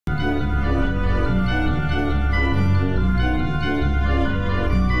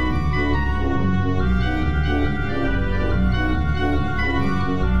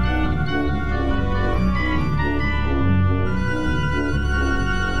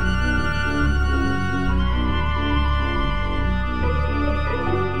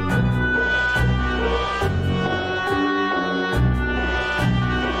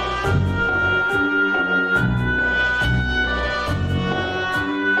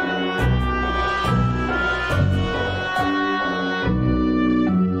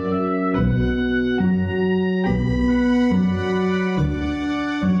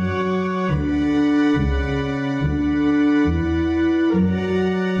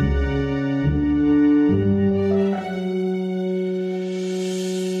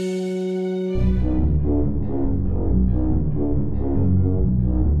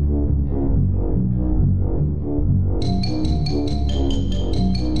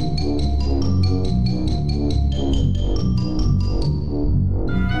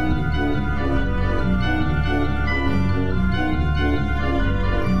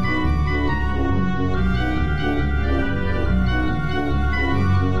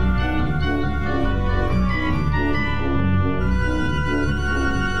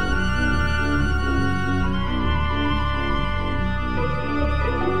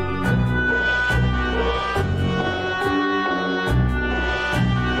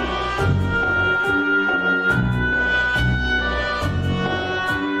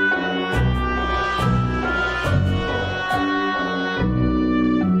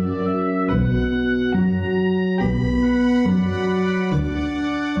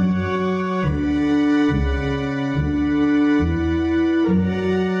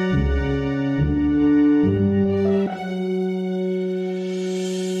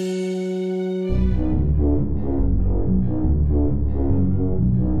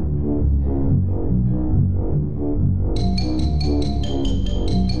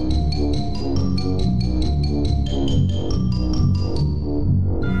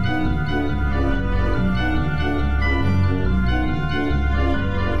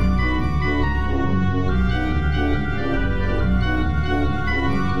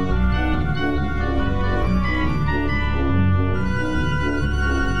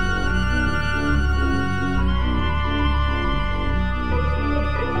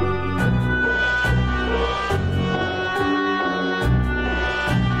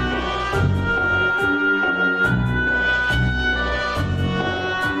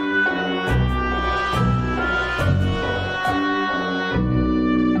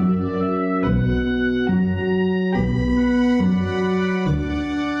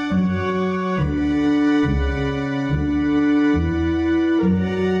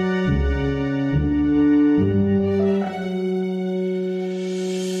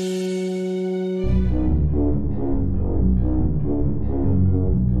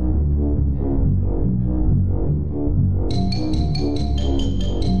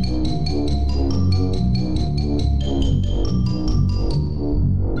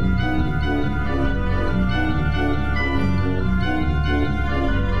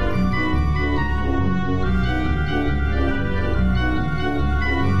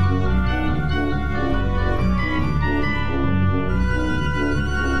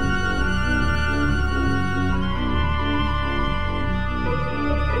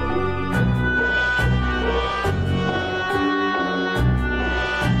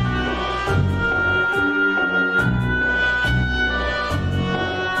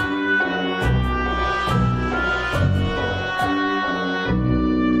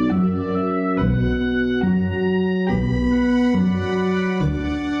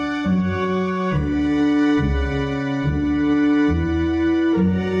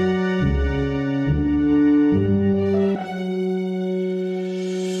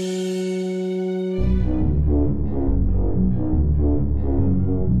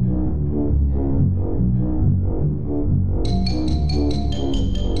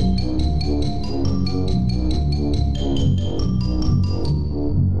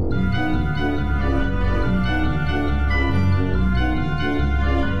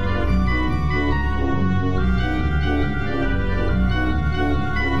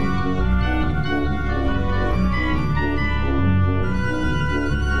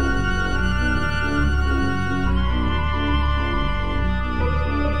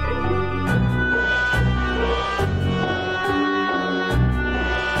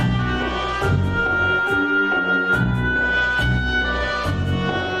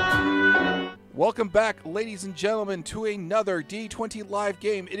Welcome back, ladies and gentlemen, to another D20 live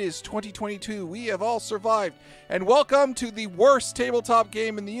game. It is 2022. We have all survived. And welcome to the worst tabletop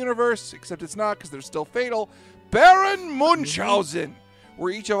game in the universe, except it's not because they're still fatal, Baron Munchausen,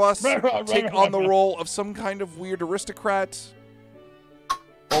 where each of us take on the role of some kind of weird aristocrat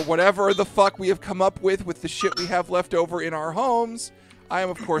or whatever the fuck we have come up with the shit we have left over in our homes. I am,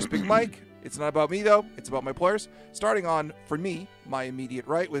 of course, Big Mike. It's not about me, though. It's about my players. Starting on, for me, my immediate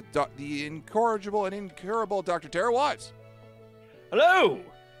right, with the incorrigible and incurable Dr. Tara Wives. Hello!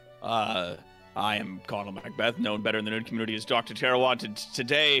 I am Connell Macbeth, known better in the nerd community as Dr. Tara Watt.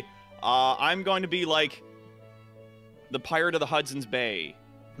 Today, I'm going to be like the pirate of the Hudson's Bay.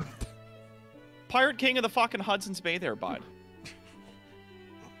 Pirate king of the fucking Hudson's Bay there, bud.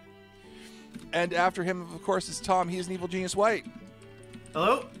 And after him, of course, is Tom. He is an evil genius white.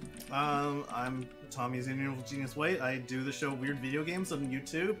 Hello, I'm Tommy is an Evil Genius White. I do the show Weird Video Games on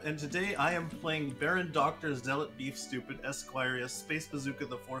YouTube, and today I am playing Baron Dr. Zealot Beef Stupid Esquire Space Bazooka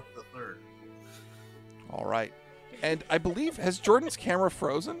the 4th, the 3rd. All right. And I believe, has Jordan's camera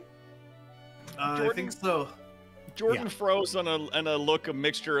frozen? I think so. Jordan froze on a look, a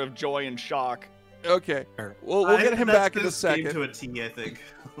mixture of joy and shock. Okay. We'll get him back in a second. To a T, I think.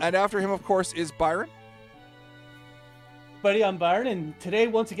 And after him, of course, is Byron. Buddy, I'm Byron, and today,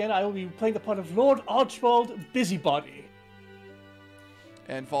 once again, I will be playing the part of Lord Archibald Busybody.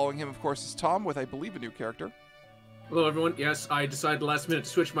 And following him, of course, is Tom, with, I believe, a new character. Hello, everyone. Yes, I decided last minute to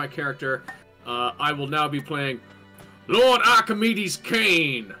switch my character. I will now be playing Lord Archimedes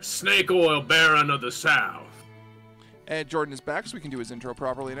Kane, Snake Oil Baron of the South. And Jordan is back, so we can do his intro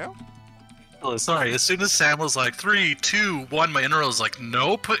properly now. Oh, sorry. As soon as Sam was like 3, 2, 1, my intro was like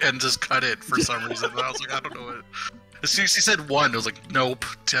nope, and just cut it for some reason. And I was like, I don't know what. As soon as he said 1, it was like nope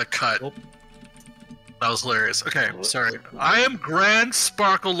to cut. Nope. That was hilarious. Okay, sorry. I am Grand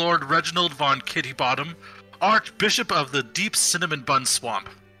Sparkle Lord Reginald von Kittybottom, Archbishop of the Deep Cinnamon Bun Swamp.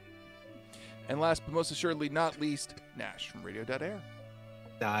 And last but most assuredly not least, Nash from Radio Dead Air.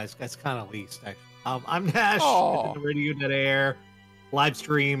 Nah, it's kind of least, actually. I'm Nash, Aww. the Radio Dead Air live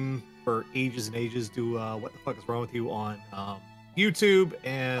stream for ages and ages. Do What the Fuck Is Wrong With You on YouTube,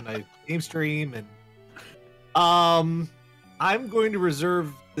 and I game stream, and I'm going to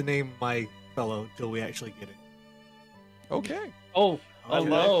reserve the name of my fellow till we actually get it. Okay. Oh, I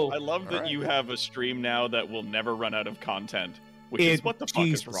no. love that you have a stream now that will never run out of content, which is what the fuck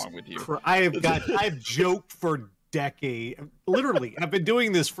is wrong with you? I've joked for decade. Literally, I've been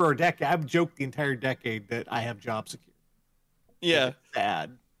doing this for a decade. I've joked the entire decade that I have job security. Yeah.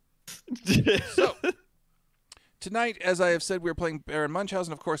 Sad. So, tonight, as I have said, we're playing Baron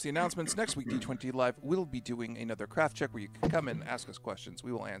Munchausen. Of course, the announcements. Next week, D20 Live will be doing another craft check where you can come in and ask us questions.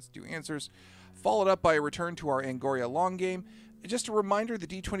 We will do answers. Followed up by a return to our Angoria long game. Just a reminder, the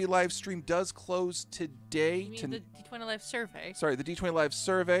D20 Live stream does close today. You mean the D20 Live survey? Sorry, the D20 Live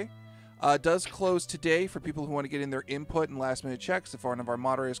survey does close today for people who want to get in their input and last-minute checks. If one of our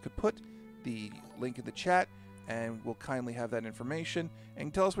moderators could put the link in the chat, and we'll kindly have that information.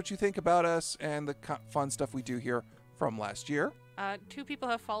 And tell us what you think about us and the fun stuff we do here from last year. 2 people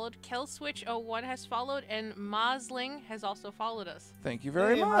have followed. Kelswitch01 has followed, and Mosling has also followed us. Thank you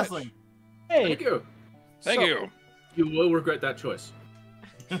very much. Mosling. Hey. Thank you. Thank you. You will regret that choice.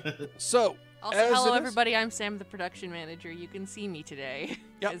 So, Also, as hello it is- everybody, I'm Sam, the production manager. You can see me today,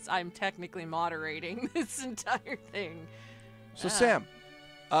 Yep. because I'm technically moderating this entire thing. So Sam,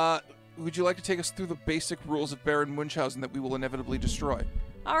 would you like to take us through the basic rules of Baron Munchausen that we will inevitably destroy?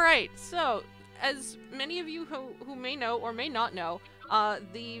 Alright, so, as many of you who may know or may not know,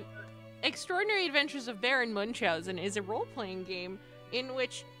 the Extraordinary Adventures of Baron Munchausen is a role-playing game in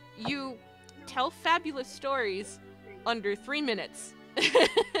which you tell fabulous stories under 3 minutes.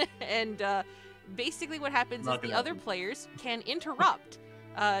 And basically what happens is the other players can interrupt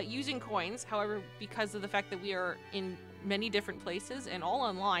using coins. However, because of the fact that we are in many different places and all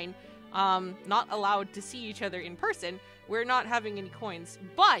online, not allowed to see each other in person, we're not having any coins.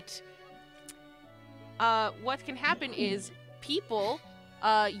 But what can happen is people,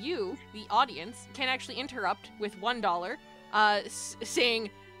 you, the audience, can actually interrupt with $1, saying,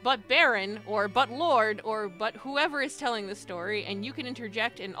 "But Baron," or "But Lord," or "But whoever is telling the story," and you can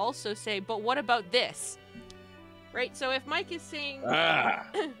interject and also say, "But what about this?" Right? So if Mike is saying,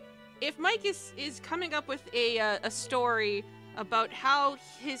 if Mike is coming up with a story about how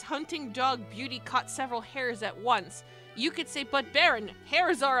his hunting dog Beauty caught several hares at once, you could say, "But Baron,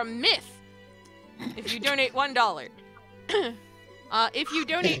 hares are a myth," if you donate $1. If you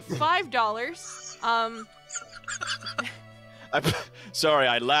donate $5, Sorry,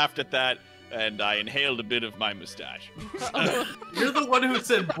 I laughed at that and I inhaled a bit of my mustache. You're the one who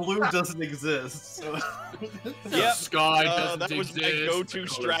said blue doesn't exist. So. Yep. Sky doesn't That was my exist, go-to the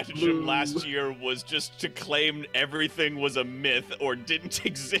color's stratagem blue. last year, was just to claim everything was a myth or didn't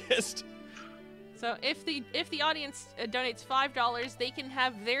exist. So if the audience donates $5, they can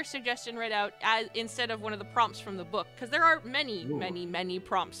have their suggestion read out instead of one of the prompts from the book, because there are many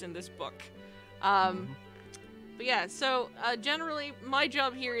prompts in this book. But yeah, so generally my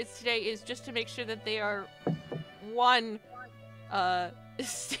job here today is just to make sure that they are, one,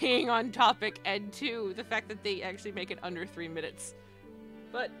 staying on topic, and two, the fact that they actually make it under 3 minutes.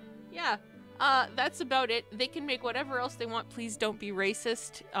 But yeah. That's about it. They can make whatever else they want. Please don't be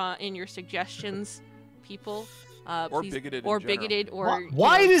racist in your suggestions, people. Or please, bigoted. Or in general. bigoted. Or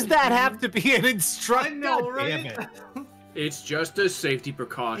Why does that have to be an instruction? I know, God damn right? it. It's just a safety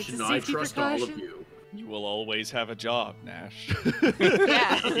precaution. It's a I safety trust all of precaution. you. You will always have a job, Nash.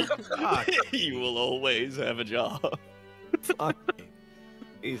 Yeah. God, You will always have a job. fuck me.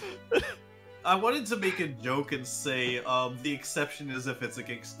 Jesus. I wanted to make a joke and say the exception is if it's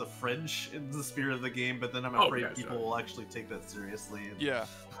against the French in the spirit of the game, but then I'm Oh, afraid yes, people sir. will actually take that seriously. And... Yeah.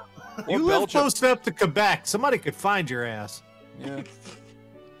 You Or live Belgium. close enough to Quebec. Somebody could find your ass. Yeah.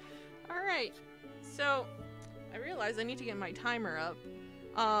 All right. So I realize I need to get my timer up.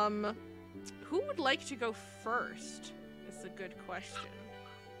 Who would like to go first? It's a good question.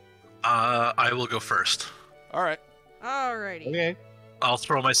 I will go first. All right. Alrighty. Okay. I'll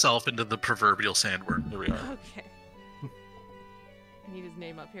throw myself into the proverbial sandworm. There we are. Okay. I need his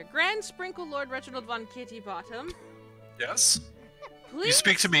name up here. Grand Sprinkle Lord Reginald von Kitty Bottom. Yes. Please, You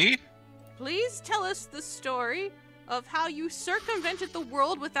speak to me? Please tell us the story of how you circumvented the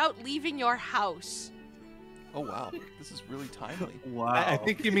world without leaving your house. Oh wow, this is really timely. Wow. I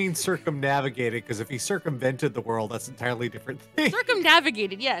think you mean circumnavigated, because if he circumvented the world, that's an entirely different thing.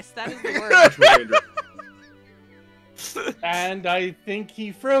 Circumnavigated, yes, that is the word. That's what Andrew- And I think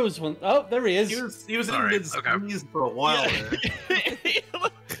he froze one. Oh, there he is. He was in All right, mid-squeeze for a while there.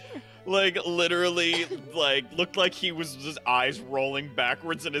 Like, literally, like, looked like he was his eyes rolling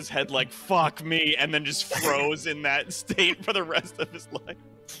backwards in his head, like, fuck me, and then just froze in that state for the rest of his life.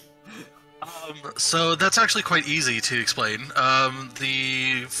 So that's actually quite easy to explain.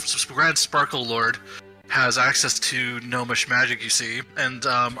 The Grand Sparkle Lord has access to gnomish magic, you see, and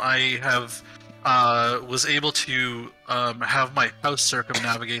I have was able to have my house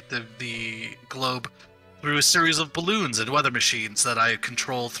circumnavigate the globe through a series of balloons and weather machines that I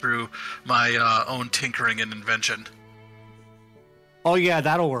control through my own tinkering and invention. Oh yeah,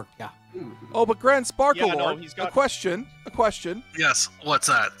 that'll work. Yeah. Oh, but Grand Sparkle Yeah, no, Lord, he's got- a question. Yes, what's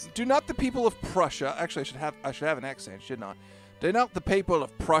that? Do not the people of Prussia, actually I should have an accent, shouldn't I? Do not the people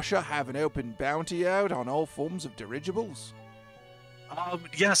of Prussia have an open bounty out on all forms of dirigibles?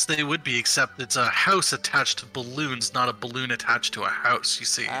 Yes, they would be, except it's a house attached to balloons, not a balloon attached to a house. You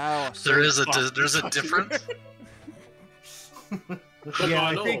see, Ow, there's a difference. But Yeah, my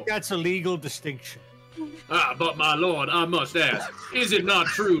I lord, think that's a legal distinction. but my lord, I must ask, is it not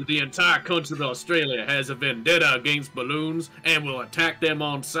true the entire country of Australia has a vendetta against balloons and will attack them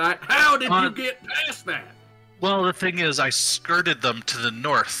on sight? How did you get past that? Well, the thing is, I skirted them to the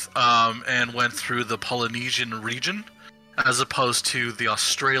north and went through the Polynesian region, as opposed to the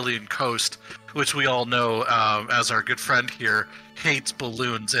Australian coast, which we all know, as our good friend here, hates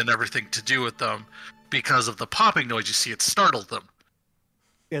balloons and everything to do with them because of the popping noise you see. It startled them.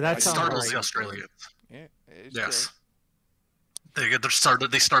 Yeah, It that sounds startles right. the Australians. Yeah, it's Yes.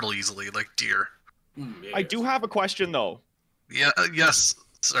 They startle easily, like deer. I do have a question, though. Yeah, yes,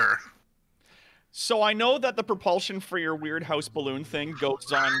 sir. So I know that the propulsion for your weird house balloon thing goes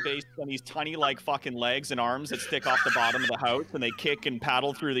on based on these tiny, like, fucking legs and arms that stick off the bottom of the house, and they kick and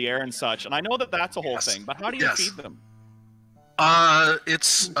paddle through the air and such. And I know that that's a whole Yes. thing, but how do you Yes. feed them?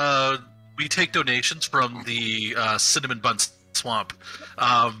 It's we take donations from the Cinnamon Bun Swamp.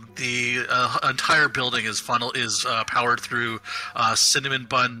 The entire building is powered through cinnamon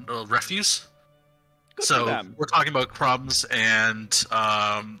bun refuse. Good for So them. we're talking about crumbs and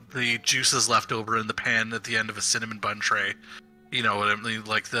the juices left over in the pan at the end of a cinnamon bun tray. You know what I mean?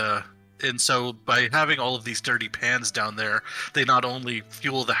 And so by having all of these dirty pans down there, they not only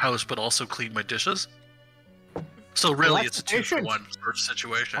fuel the house but also clean my dishes. So really, that's it's a 2-for-1 efficient. sort of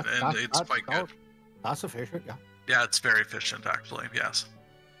situation, and it's quite good. That's efficient, yeah. Yeah, it's very efficient, actually. Yes.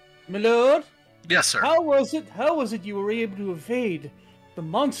 My lord, Yes, sir. how was it you were able to evade the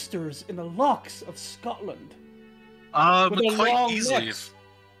monsters in the lochs of Scotland? With their Quite long easily. necks?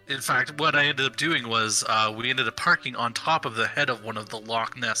 In fact, what I ended up doing was we ended up parking on top of the head of one of the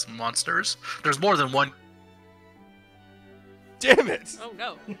Loch Ness monsters. There's more than one. Damn it! Oh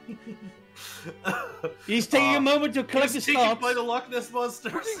no. He's taking a moment to collect his Taken thoughts. by the Loch Ness We're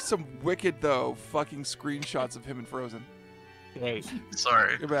monsters. getting some wicked though fucking screenshots of him in Frozen. Hey.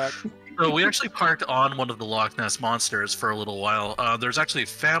 Sorry. You're back. So we actually parked on one of the Loch Ness monsters for a little while. There's actually a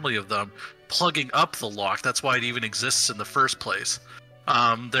family of them plugging up the loch. That's why it even exists in the first place.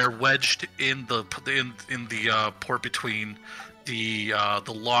 They're wedged in the port between the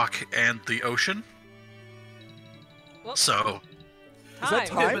loch and the ocean. Well, So Is that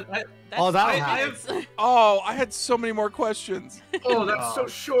time. time? But That's Oh, that 5 happened. minutes. Oh, I had so many more questions. Oh, that's so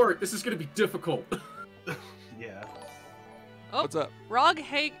short. This is gonna be difficult. yeah. Oh, What's up? Rob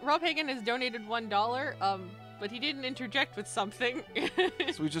Hagen has donated $1. But he didn't interject with something.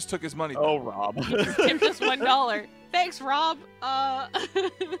 So we just took his money. Oh, Rob. Tipped us $1. Thanks, Rob.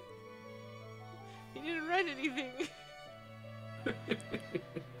 He didn't write anything.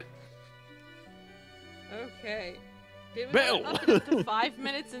 Okay. Did we Bill. up it to 5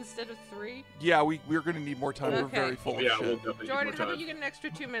 minutes instead of 3? Yeah, we're gonna need more time. We're Okay. very full of Yeah, shit. we'll definitely Jordan, need how more about you time. get an extra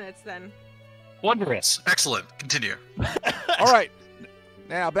 2 minutes then? wondrous, excellent. Continue. All right.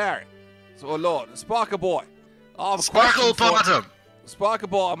 Now, Barry. So, Lord, Sparkle Boy. I have a Sparkle question for- bottom. Sparkle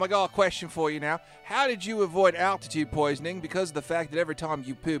Boy, I got a question for you now. How did you avoid altitude poisoning? Because of the fact that every time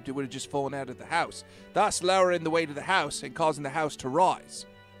you pooped, it would have just fallen out of the house, thus lowering the weight of the house and causing the house to rise.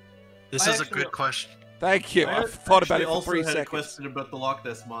 This I is a actually- good question. Thank you. I I thought about actually it for also 3 had a seconds. question about the Loch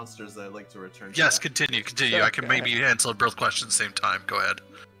Ness monsters that I'd like to return to. Yes, that. continue. I can Okay. maybe answer both questions at the same time. Go ahead.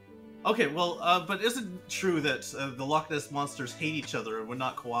 Okay, well, but isn't it true that the Loch Ness monsters hate each other and would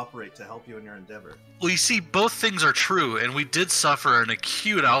not cooperate to help you in your endeavor? Well, you see, both things are true, and we did suffer an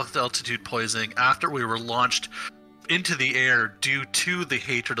acute altitude poisoning after we were launched into the air due to the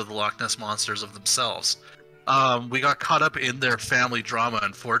hatred of the Loch Ness monsters of themselves. We got caught up in their family drama,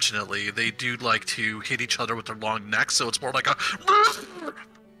 unfortunately. They do like to hit each other with their long necks, so it's more like a...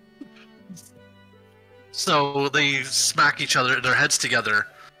 So they smack each other, their heads together,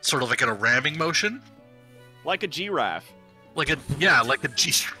 sort of like in a ramming motion. Like a giraffe. Like a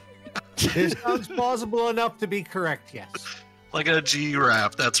G... This sounds plausible enough to be correct, yes. Like a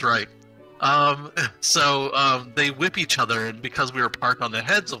giraffe, that's right. So they whip each other, and because we were parked on the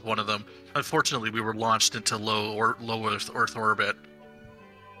heads of one of them, unfortunately we were launched into low Earth orbit.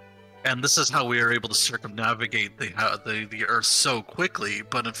 And this is how we were able to circumnavigate the Earth so quickly,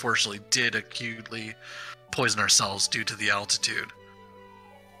 but unfortunately did acutely poison ourselves due to the altitude.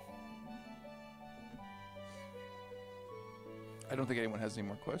 I don't think anyone has any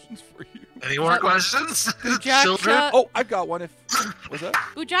more questions for you. Any more questions? Jack, Children? Oh, I've got one. What's that?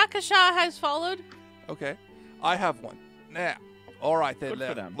 Bujakasha has followed. Okay, I have one. Now, all right then, Good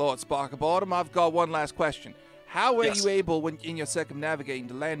for them. Lord Sparkle Bottom, I've got one last question. How were Yes. you able, when in your circumnavigating,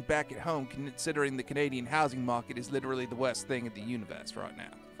 to land back at home, considering the Canadian housing market is literally the worst thing in the universe right now?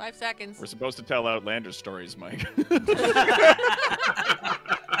 5 seconds. We're supposed to tell Outlander stories, Mike.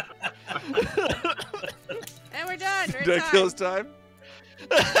 And we're done. We're Did I kill his time.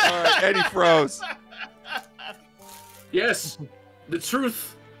 time? All right, Eddie froze. Yes, the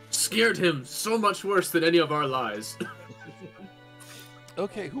truth scared him so much worse than any of our lies.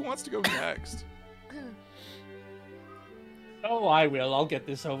 Okay, who wants to go next? Oh, I will. I'll get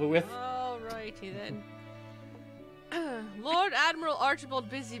this over with. Alrighty then. Lord Admiral Archibald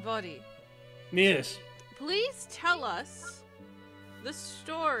Busybody, Yes. please tell us the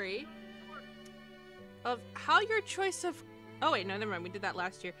story of how your choice of... Oh wait, no, never mind. We did that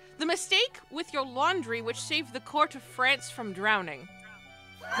last year. The mistake with your laundry which saved the court of France from drowning.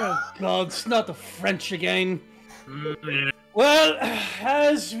 Oh, God, it's not the French again. Mm, Well,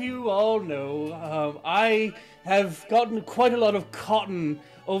 as you all know, I have gotten quite a lot of cotton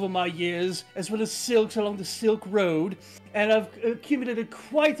over my years, as well as silks along the Silk Road, and I've accumulated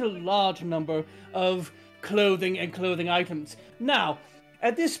quite a large number of clothing and clothing items. Now,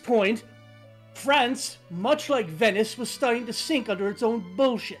 at this point, France, much like Venice, was starting to sink under its own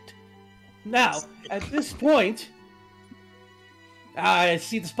bullshit. Now, at this point... I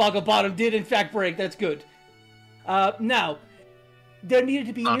see the Sparkle Bottom did in fact break, that's good. Now, there needed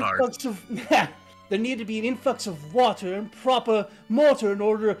to be an Not hard. influx of there needed to be an influx of water and proper mortar in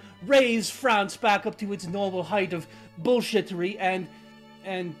order to raise France back up to its normal height of bullshittery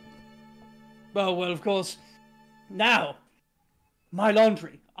and well, of course, now my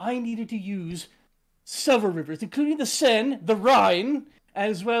laundry. I needed to use several rivers, including the Seine, the Rhine,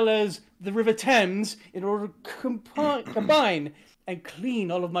 as well as the River Thames, in order to combine and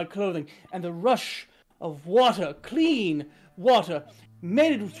clean all of my clothing. And the rush of water, clean water,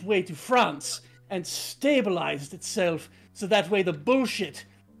 made its way to France and stabilized itself, so that way the bullshit...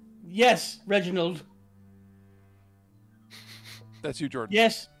 Yes, Reginald. That's you, Jordan.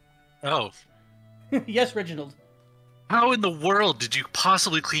 Yes. Oh. Yes, Reginald. How in the world did you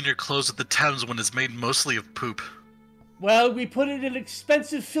possibly clean your clothes at the Thames when it's made mostly of poop? Well, we put it in an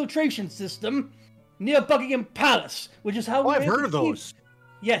expensive filtration system near Buckingham Palace, which is how I've heard of those.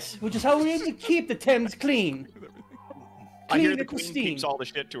 Yes, which is how we're able to keep the Thames clean. I hear Clean the and queen pristine. keeps all the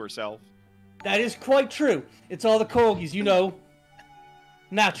shit to herself. That is quite true. It's all the corgis, you know.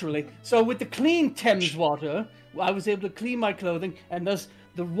 Naturally. So with the clean Thames water, I was able to clean my clothing, and thus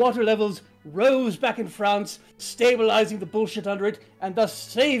the water levels rose back in France, stabilizing the bullshit under it, and thus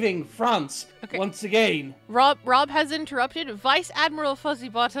saving France once again. Rob has interrupted. Vice Admiral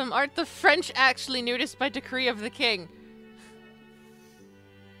Fuzzybottom, aren't the French actually nudist by decree of the king?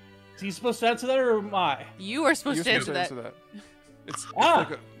 Is he supposed to answer that, or am I? You are supposed to answer that. It's Ah.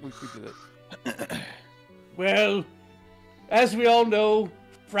 like we did it. Well, as we all know,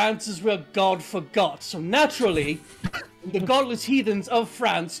 France is where God forgot. So naturally, the godless heathens of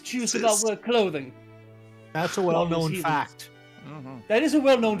France choose to not wear clothing. That's a well-known fact. That is a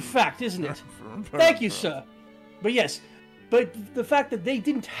well-known fact, isn't it? Thank you, sir. But yes, but the fact that they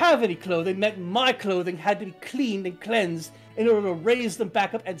didn't have any clothing meant my clothing had to be cleaned and cleansed in order to raise them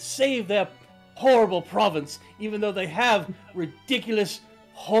back up and save their horrible province, even though they have ridiculous,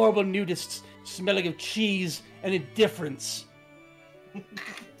 horrible nudists smelling of cheese and indifference.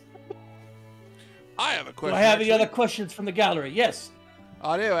 I have a Do question. I have any actually. other questions from the gallery? Yes.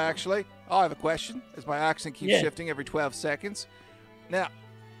 I do, actually. I have a question, as my accent keeps Yeah. shifting every 12 seconds. Now,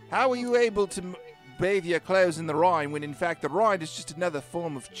 how are you able to bathe your clothes in the Rhine when, in fact, the Rhine is just another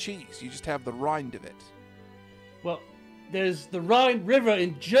form of cheese? You just have the rind of it. Well, there's the Rhine River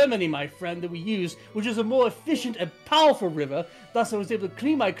in Germany, my friend, that we use, which is a more efficient and powerful river. Thus, I was able to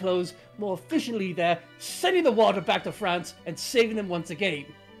clean my clothes more efficiently there, sending the water back to France and saving them once again.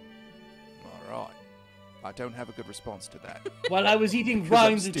 All right. I don't have a good response to that. While I was eating 'Cause I'm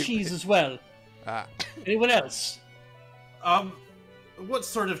rinds of stupid. cheese as well. Ah. Anyone else? What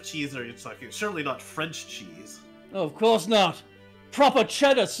sort of cheese are you talking? Surely not French cheese. Oh, of course not. Proper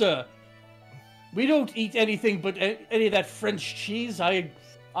cheddar, sir. We don't eat anything but any of that French cheese. I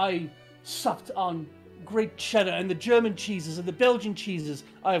supped on great cheddar and the German cheeses and the Belgian cheeses.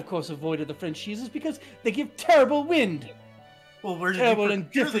 I, of course, avoided the French cheeses because they give terrible wind. Well, where did Terrible you and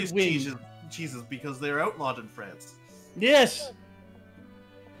procure different these wind. cheeses? Because they're outlawed in France. Yes.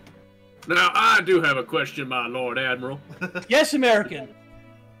 Now, I do have a question, my Lord Admiral. Yes, American.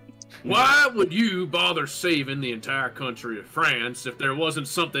 Why would you bother saving the entire country of France if there wasn't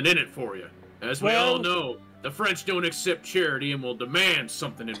something in it for you? As we all Well- know, the French don't accept charity and will demand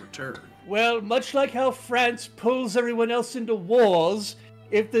something in return. Well, much like how France pulls everyone else into wars,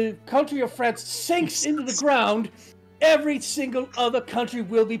 if the country of France sinks into the ground, every single other country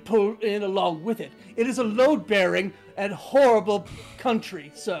will be pulled in along with it. It is a load-bearing and horrible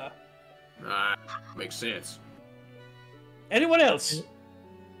country, sir. Ah, makes sense. Anyone else?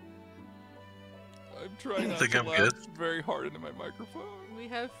 I'm trying not think to I'm laugh good. very hard into my microphone. We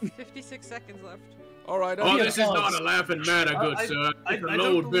have 56 seconds left. All right. Oh, yeah, this is not a laughing matter, good I- sir. I It's a don't believe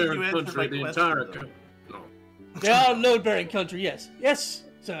you load-bearing answered country, my the question, entire though. country. No. They are a load-bearing country, yes. Yes,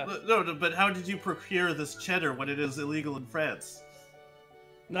 sir. No, but how did you procure this cheddar when it is illegal in France?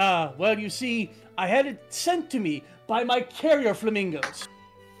 Well, you see, I had it sent to me by my carrier flamingos.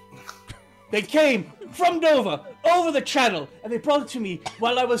 They came from Dover, over the channel, and they brought it to me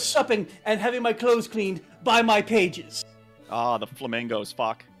while I was supping and having my clothes cleaned by my pages. Ah, the flamingos,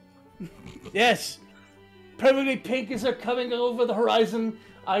 fuck. Yes. Perfectly pink as they're coming over the horizon.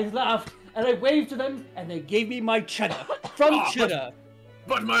 I laughed, and I waved to them, and they gave me my cheddar. From Ah, cheddar.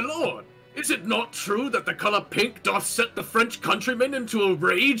 But my lord, is it not true that the colour pink doth set the French countrymen into a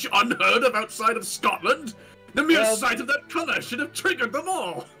rage unheard of outside of Scotland? The mere Well- sight of that colour should have triggered them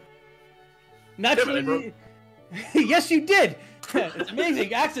all. Naturally, yes, you did. It's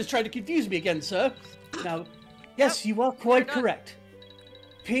amazing. Axis tried to confuse me again, sir. Now, yes, you are quite correct.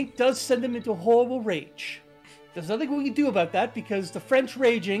 Pink does send them into a horrible rage. There's nothing we can do about that because the French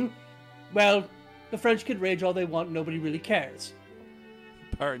raging, well, the French can rage all they want. Nobody really cares.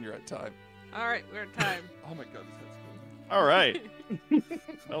 Byron, you're at time. All right, we're at time. Oh my god, this is cool. All right.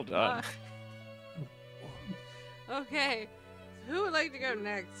 Well done. Okay, who would like to go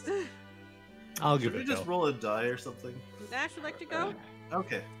next? I'll Should give we it a just go. roll a die or something? Nash would like to go?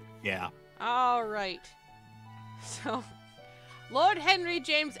 Okay. Yeah. All right. So, Lord Henry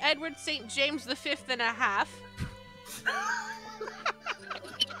James Edward St. James the Fifth and a half.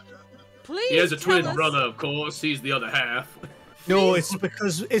 Please He has a tell twin us- brother, of course. He's the other half. No, it's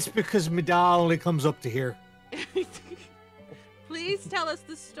because Medal only comes up to here. Please tell us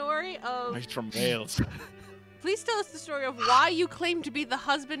the story of He's from Wales. Please tell us the story of why you claim to be the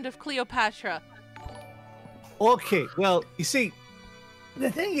husband of Cleopatra. Okay, well, you see, the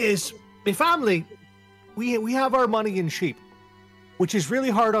thing is, my family, we have our money in sheep, which is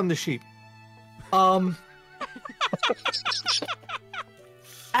really hard on the sheep.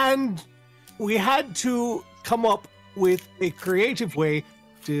 And we had to come up with a creative way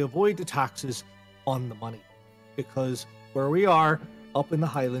to avoid the taxes on the money, because where we are up in the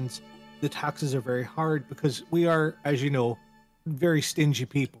Highlands, the taxes are very hard because we are, as you know, very stingy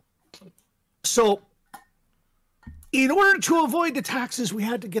people. So in order to avoid the taxes, we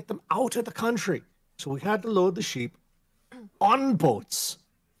had to get them out of the country. So we had to load the sheep on boats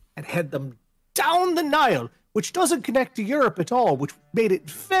and head them down the Nile, which doesn't connect to Europe at all, which made it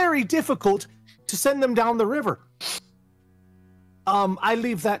very difficult to send them down the river. I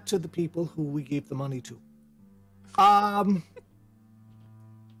leave that to the people who we gave the money to.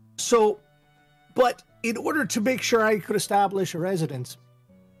 But in order to make sure I could establish a residence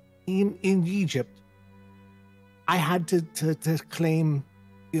in Egypt, I had to claim,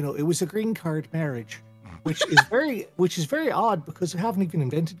 you know, it was a green card marriage, which is very odd because we haven't even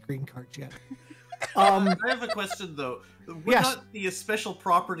invented green cards yet. I have a question though. Would Yes. not the special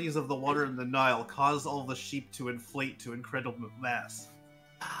properties of the water in the Nile cause all the sheep to inflate to incredible mass?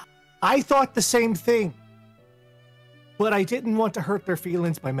 I thought the same thing, but I didn't want to hurt their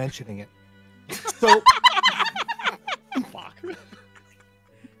feelings by mentioning it. So, Fuck.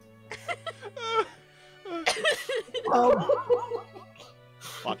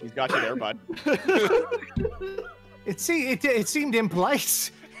 Fuck, he's got you there, bud. it seemed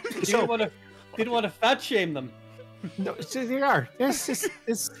impolite. Didn't want to fat shame them. No, so they are. Yes,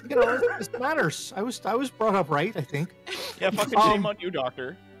 it's you know, this matters. I was brought up right, I think. Yeah, fucking shame on you,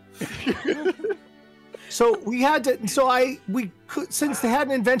 doctor. So we had to. We could, since they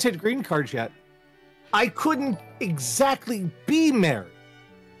hadn't invented green cards yet, I couldn't exactly be married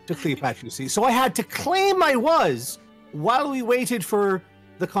to Cleopatra. You see, so I had to claim I was while we waited for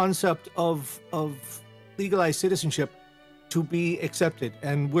the concept of legalized citizenship to be accepted,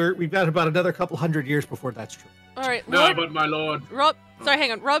 and we've got about another couple hundred years before that's true. All right, No, Lord, but my lord. Rob, sorry,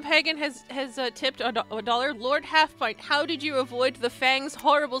 hang on. Rob Hagen has tipped $1. Lord Halfpint, how did you avoid the fangs,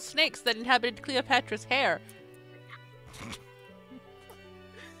 horrible snakes that inhabited Cleopatra's hair?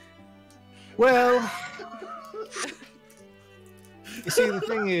 Well, you see, the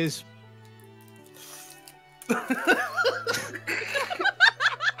thing is,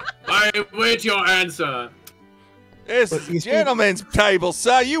 I await your answer. This But is you a see- gentleman's table,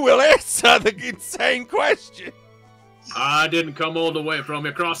 sir. You will answer the insane question. I didn't come all the way from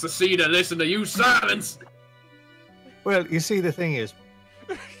across the sea to listen to you silence. well, you see, the thing is,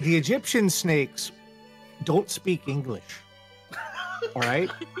 the Egyptian snakes don't speak English. All right.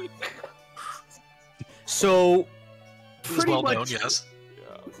 So, It was pretty well known, much, yes.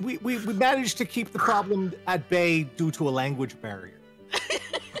 we managed to keep the problem at bay due to a language barrier.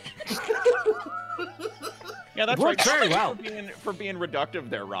 Yeah, that's Worked right. very well. For being reductive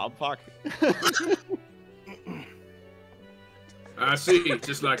there, Rob. Fuck. I see,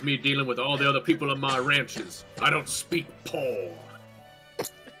 just like me dealing with all the other people on my ranches. I don't speak Paul.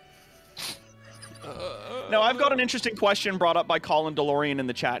 Now, I've got an interesting question brought up by Colin DeLorean in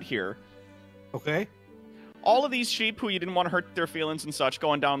the chat here. Okay. All of these sheep who you didn't want to hurt their feelings and such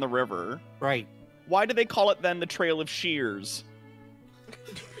going down the river, Right. why do they call it then the Trail of Shears?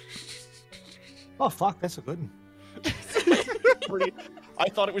 Oh fuck, that's a good one. I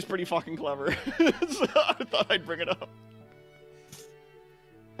thought it was pretty fucking clever. So I thought I'd bring it up.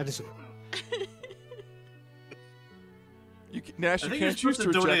 That is a good one. Nash, I you think you're can't choose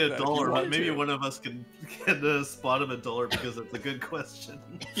supposed to to donate reject a that if you dollar, want but maybe to. one of us can get a spot of $1 because it's a good question.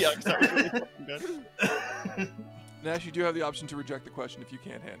 Yeah, because that was really fucking good. Nash, you do have the option to reject the question if you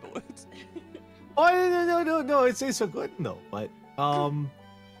can't handle it. Oh no! It's a good one though. But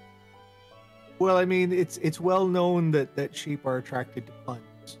well, I mean, it's well known that sheep are attracted to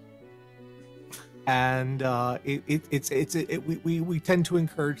puns, and we tend to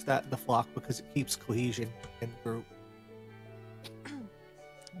encourage that in the flock because it keeps cohesion in the group.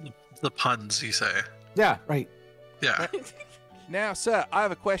 The puns, you say. Yeah, right. Yeah. Now, sir, I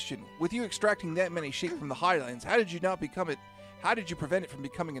have a question. With you extracting that many sheep from the Highlands, how did you prevent it from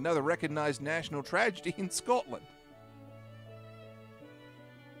becoming another recognized national tragedy in Scotland?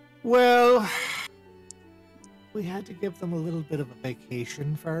 Well, we had to give them a little bit of a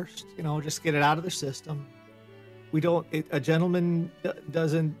vacation first, you know, just get it out of their system. A gentleman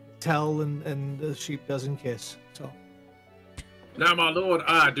doesn't tell and the sheep doesn't kiss, so. Now, my lord,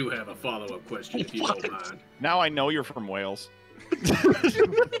 I do have a follow-up question, if you don't mind. Now I know you're from Wales.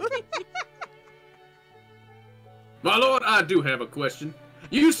 My lord, I do have a question.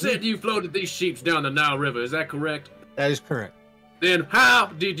 You said you floated these sheep down the Nile River, is that correct? That is correct. Then how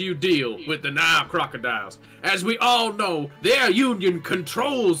did you deal with the Nile crocodiles? As we all know, their union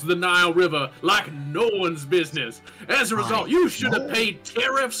controls the Nile River like no one's business. As a result, you should have paid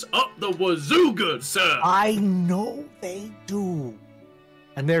tariffs up the wazoo, good sir. I know they do.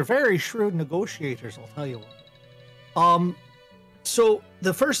 And they're very shrewd negotiators, I'll tell you what. So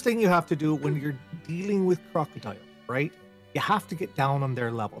the first thing you have to do when you're dealing with crocodiles, right? You have to get down on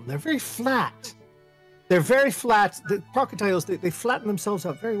their level. They're very flat. They're very flat. The crocodiles, they flatten themselves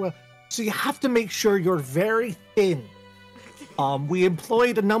out very well. So you have to make sure you're very thin. We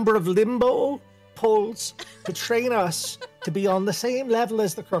employed a number of limbo poles to train us to be on the same level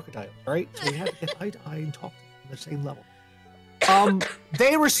as the crocodile, right? So we had to get eye to eye and talk to them on the same level.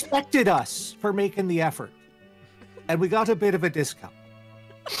 They respected us for making the effort. And we got a bit of a discount.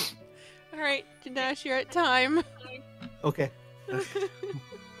 All right, Janash, you're at time. Okay.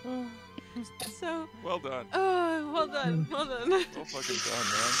 So. Well done. Oh, well done. Well done. Well fucking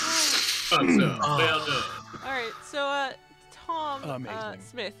done, man. Well done. All right, so Tom Amazing.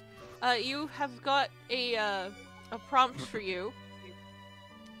 Smith, you have got a prompt for you.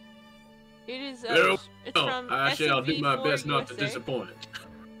 It is it's from I shall do my SMV4 best not to USA. disappoint it.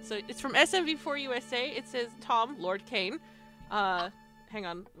 So it's from SMV4 USA. It says Tom Lord Kane. Hang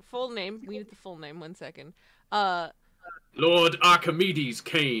on, full name. We need the full name. 1 second. Lord Archimedes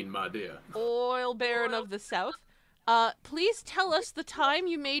Kane, my dear. Oil Baron of the South. Please tell us the time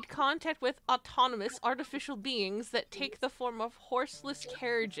you made contact with autonomous artificial beings that take the form of horseless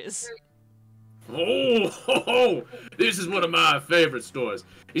carriages. Oh, this is one of my favorite stories.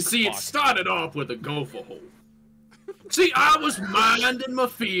 You see, it started off with a gopher hole. See, I was minding my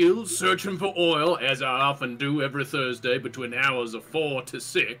fields, searching for oil, as I often do every Thursday between hours of 4 to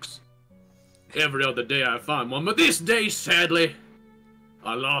 6. Every other day I find one, but this day, sadly,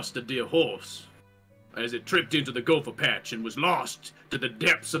 I lost a dear horse as it tripped into the gopher patch and was lost to the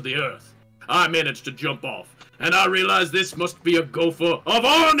depths of the earth. I managed to jump off, and I realized this must be a gopher of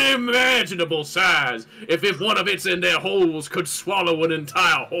unimaginable size if one of its in their holes could swallow an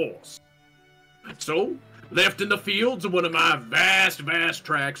entire horse. So, left in the fields of one of my vast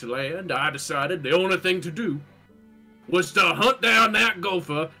tracts of land, I decided the only thing to do was to hunt down that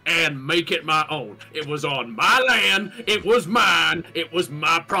gopher and make it my own. It was on my land, it was mine, it was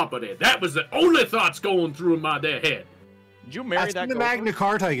my property. That was the only thoughts going through my their head. Did you marry That's that in the gopher? Magna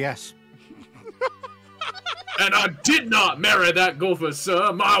Carta, yes. And I did not marry that gopher,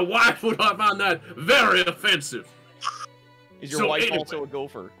 sir. My wife would have found that very offensive. Is your So wife anyway. also a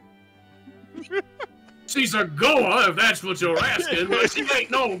gopher? She's a goer, if that's what you're asking, but she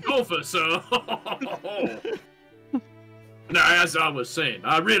ain't no gopher, sir. Now, as I was saying,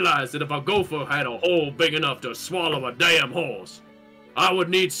 I realized that if a gopher had a hole big enough to swallow a damn horse, I would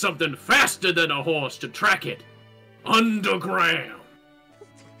need something faster than a horse to track it. Underground.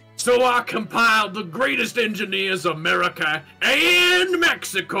 So I compiled the greatest engineers America and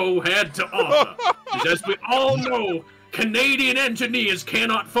Mexico had to offer. 'Cause as we all know, Canadian engineers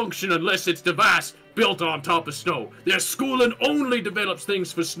cannot function unless its device built on top of snow. Their schooling only develops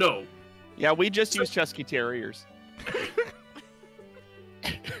things for snow. Yeah, we just use Chesky Terriers.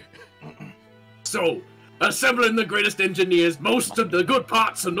 So, assembling the greatest engineers most of the good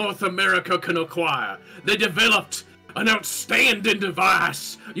parts of North America can acquire, they developed an outstanding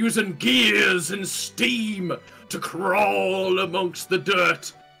device using gears and steam to crawl amongst the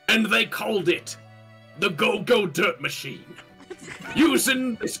dirt, and they called it the Go-Go Dirt Machine.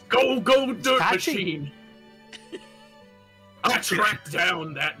 Using this Go-Go Dirt Machine, I tracked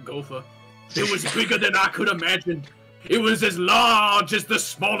down that gopher. It was bigger than I could imagine. It was as large as the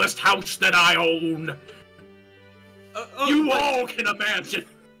smallest house that I own. You all can imagine.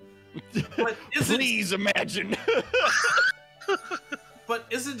 But isn't, Please imagine. but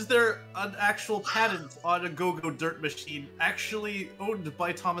isn't there an actual patent on a Go-Go Dirt Machine actually owned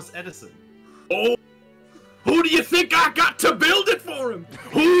by Thomas Edison? Oh, who do you think I got to build it for him?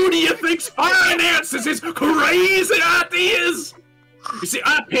 Who do you think's finances his crazy ideas? You see,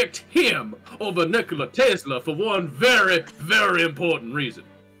 I picked him over Nikola Tesla for one very, very important reason.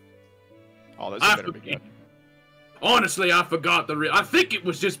 Oh, this is better begin. Honestly, I forgot I think it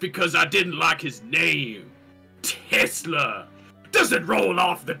was just because I didn't like his name. Tesla. Doesn't roll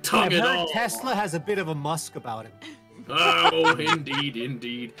off the tongue I've at heard all. Tesla has a bit of a musk about him. Oh, indeed,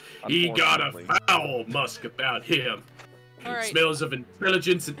 indeed. He got a Unfortunately. foul musk about him. All It right. smells of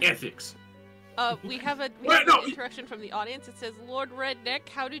intelligence and ethics. We have an interruption from the audience. It says, Lord Redneck,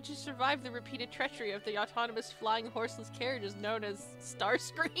 how did you survive the repeated treachery of the autonomous flying horseless carriages known as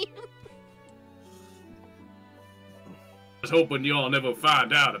Starscream? was hoping y'all never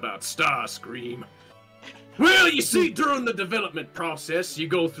find out about Starscream. Well, you see, during the development process, you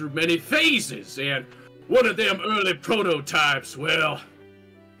go through many phases, and one of them early prototypes, well,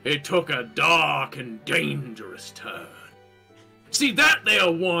 it took a dark and dangerous turn. See, that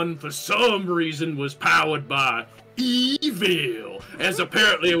there one, for some reason, was powered by evil, as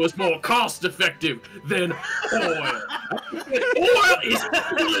apparently it was more cost-effective than oil. Oil is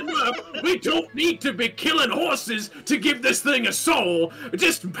killing enough. We don't need to be killing horses to give this thing a soul.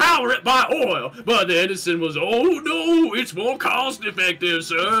 Just power it by oil. But Edison was, oh no, it's more cost-effective,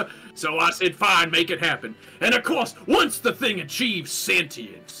 sir. So I said, fine, make it happen. And of course, once the thing achieved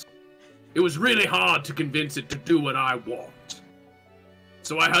sentience, it was really hard to convince it to do what I want.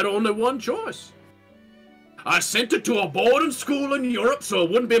 So I had only one choice. I sent it to a boarding school in Europe so it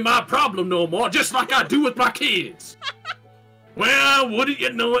wouldn't be my problem no more, just like I do with my kids. Well, wouldn't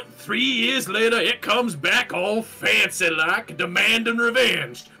you know it, 3 years later, it comes back all fancy-like, demanding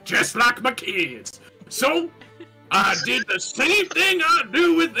revenge, just like my kids. So, I did the same thing I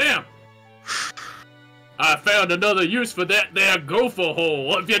do with them. I found another use for that there gopher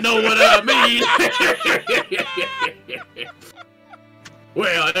hole, if you know what I mean.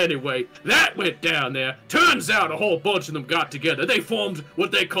 Well, anyway, that went down there. Turns out a whole bunch of them got together. They formed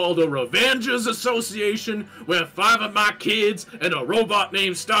what they called a Revengers Association, where 5 of my kids and a robot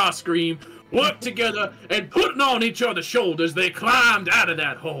named Starscream worked together, and putting on each other's shoulders, they climbed out of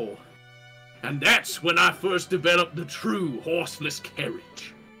that hole. And that's when I first developed the true horseless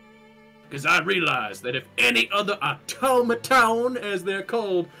carriage. Because I realized that if any other automaton, as they're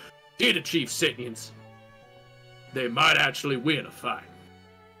called, did achieve sentience, they might actually win a fight.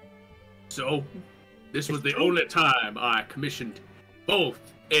 So, this was the only time I commissioned both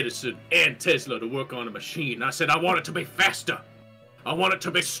Edison and Tesla to work on a machine. I said I want it to be faster. I want it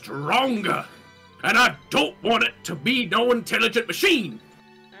to be stronger. And I don't want it to be no intelligent machine.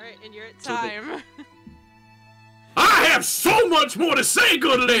 Alright, and you're at time. I have so much more to say,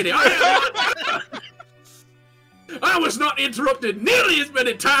 good lady. I was not interrupted nearly as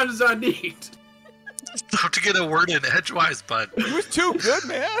many times as I need. Have to get a word in edgewise, bud. It was too good,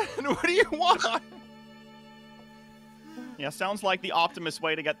 man. What do you want? Yeah, sounds like the Optimus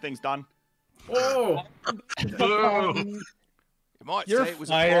way to get things done. Oh. You might You're say it was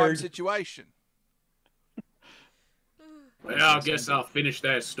a fired. hard situation. Well, I guess I'll finish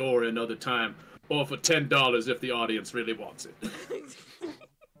that story another time. Or for $10 if the audience really wants it.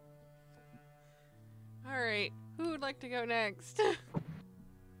 Alright, who would like to go next?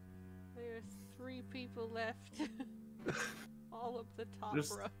 There's 3 people left. All up the top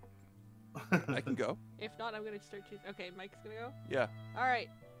Just- row. I can go. If not, I'm gonna start choosing. Okay, Mike's gonna go? Yeah. Alright,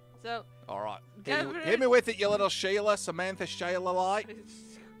 so. All right. Governor- Hit me with it, you little Sheila, Samantha Sheila light.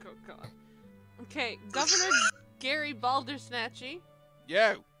 Oh, God. Okay, Governor Gary Baldersnatchy.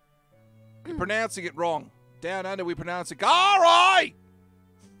 Yo. You're pronouncing it wrong. Down under, we pronounce it. All right.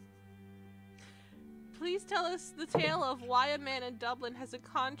 Please tell us the tale of why a man in Dublin has a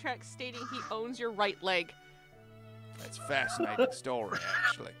contract stating he owns your right leg. That's a fascinating story,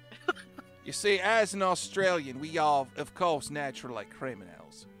 actually. You see, as an Australian, we are, of course, naturally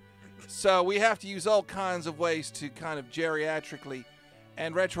criminals. So we have to use all kinds of ways to kind of geriatrically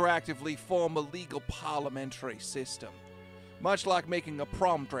and retroactively form a legal parliamentary system, much like making a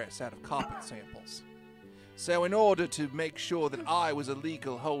prom dress out of carpet samples. So in order to make sure that I was a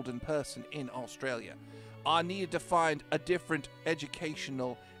legal holding person in Australia, I needed to find a different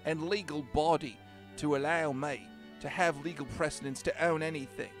educational and legal body to allow me to have legal precedence to own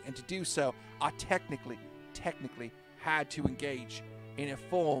anything. And to do so, I technically had to engage in a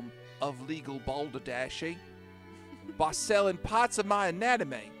form of legal balderdashi by selling parts of my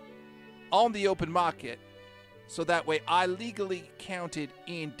anatomy on the open market, so that way I legally counted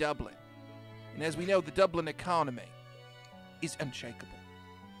in Dublin. And as we know, the Dublin economy is unshakable.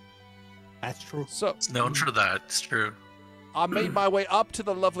 That's true. So It's known for that. It's true. I made my way up to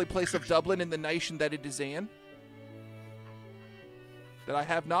the lovely place of Dublin in the nation that it is in, that I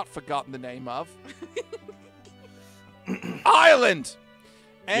have not forgotten the name of. Ireland!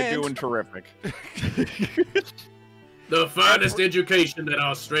 And You're doing terrific. The finest education that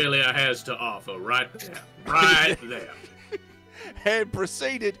Australia has to offer, right there. Right there. and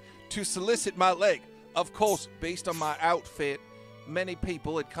proceeded to solicit my leg. Of course, based on my outfit, many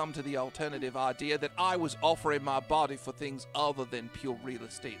people had come to the alternative idea that I was offering my body for things other than pure real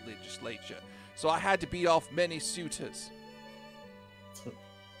estate legislature. So I had to beat off many suitors.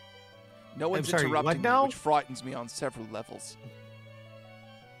 No one's sorry, what interrupting me, now? which frightens me on several levels.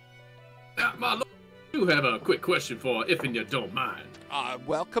 Now, my lord, I do have a quick question for if and you don't mind. I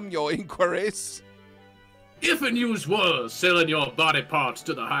welcome your inquiries. If and yous was selling your body parts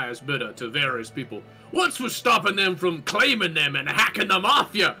to the highest bidder to various people, what's was stopping them from claiming them and hacking them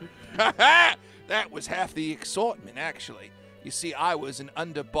off you? That was half the excitement, actually. You see, I was an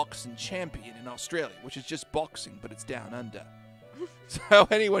underboxing champion in Australia, which is just boxing, but it's down under. So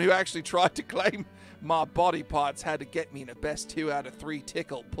anyone who actually tried to claim my body parts had to get me in a best 2 out of 3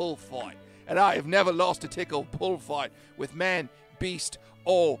 tickle pull fight. And I have never lost a tickle pull fight with man, beast,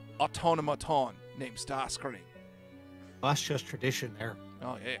 or automaton named Starscream. Well, that's just tradition there.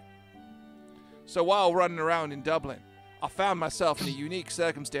 Oh, yeah. So while running around in Dublin, I found myself in a unique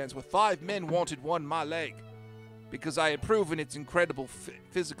circumstance where 5 men wanted my leg, because I had proven its incredible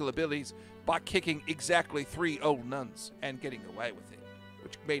physical abilities by kicking exactly 3 old nuns and getting away with it,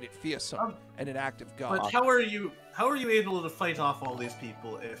 which made it fearsome and an act of God. But how are you able to fight off all these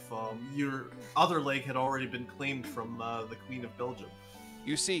people if your other leg had already been claimed from the Queen of Belgium?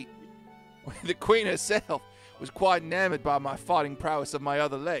 You see, the Queen herself was quite enamored by my fighting prowess of my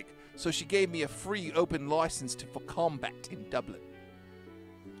other leg, so she gave me a free open license for combat in Dublin.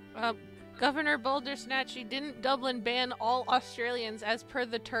 Governor Baldersnatchy, didn't Dublin ban all Australians as per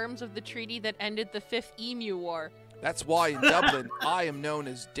the terms of the treaty that ended the 5th Emu War? That's why in Dublin, I am known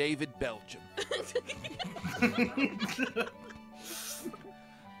as David Belgium.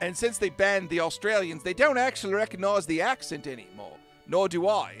 And since they banned the Australians, they don't actually recognize the accent anymore. Nor do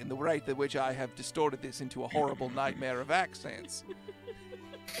I, in the rate at which I have distorted this into a horrible nightmare of accents.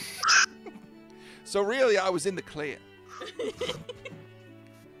 So really, I was in the clear.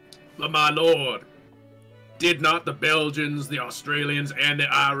 But my lord, did not the Belgians, the Australians, and the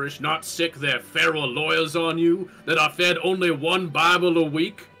Irish not sick their feral lawyers on you that are fed only 1 Bible a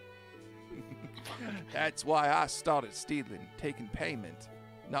week? That's why I started stealing, taking payment.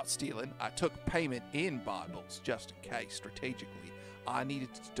 Not stealing, I took payment in Bibles, just in case, strategically. I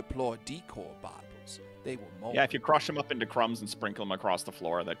needed to deploy decoy Bibles. They were more. Yeah, if you crush them up into crumbs and sprinkle them across the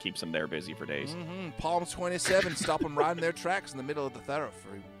floor, that keeps them there busy for days. Palm 27, stop them right in their tracks in the middle of the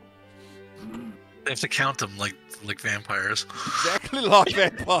thoroughfare. They have to count them like vampires. Exactly like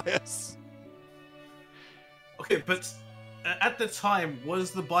vampires. Okay, but at the time, was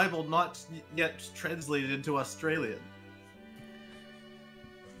the Bible not yet translated into Australian?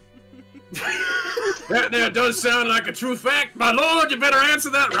 That there does sound like a true fact. My lord, you better answer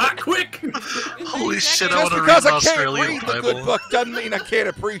that right quick. Holy shit, I Just want to read because an I can't Australian read the good Bible. book doesn't mean I can't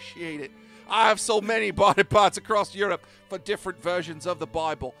appreciate it. I have sold many body parts across Europe for different versions of the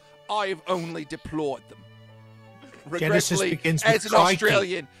Bible. I have only deployed them. Genesis Regretfully, begins with as an Psyche.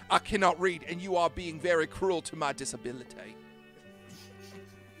 Australian, I cannot read, and you are being very cruel to my disability.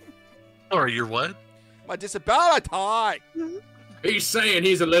 Or you're what? My disability! He's saying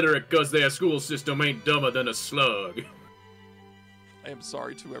he's illiterate because their school system ain't dumber than a slug. I am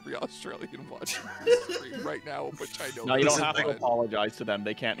sorry to every Australian watching this stream right now, which I know. No, you this don't have is to bad. apologize to them.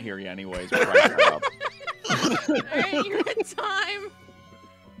 They can't hear you anyways. We're writing that up. Alright, you're in time.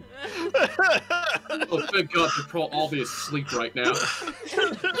 Oh, thank God for all be asleep right now.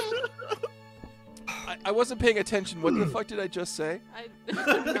 I wasn't paying attention. What the fuck did I just say?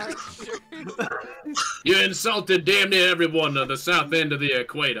 I'm not sure. You insulted damn near everyone on the south end of the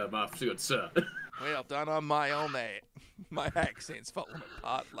equator, my good sir. Well done on my own that. My accent's falling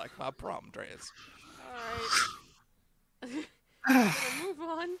apart like my prom dress. Alright. Move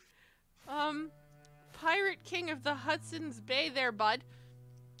on. Pirate King of the Hudson's Bay there, bud.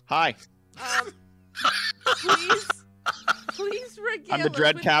 Hi, Please regale I'm the us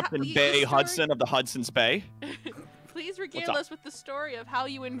Dread with Captain the Bay story- Hudson of the Hudson's Bay. Please regale up? us with the story of how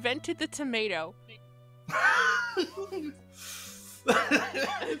you invented the tomato.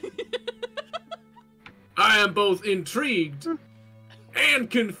 I am both intrigued and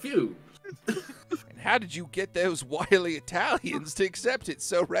confused. And how did you get those wily Italians to accept it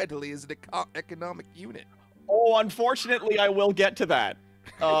so readily as an economic unit? Oh, unfortunately, I will get to that.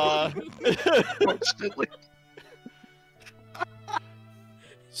 Unfortunately.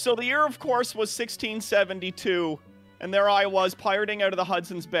 So the year, of course, was 1672, and there I was, pirating out of the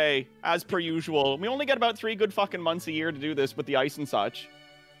Hudson's Bay, as per usual. We only get about 3 good fucking months a year to do this with the ice and such.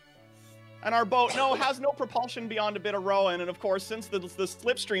 And our boat, has no propulsion beyond a bit of rowing, and of course, since the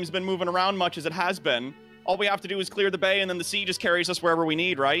slipstream's been moving around much as it has been, all we have to do is clear the bay, and then the sea just carries us wherever we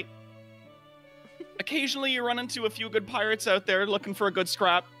need, right? Occasionally, you run into a few good pirates out there looking for a good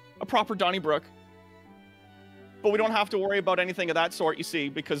scrap, a proper Donnybrook. But we don't have to worry about anything of that sort, you see,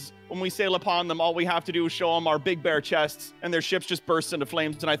 because when we sail upon them, all we have to do is show them our big bare chests, and their ships just burst into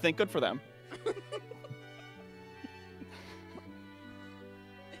flames, and I think good for them.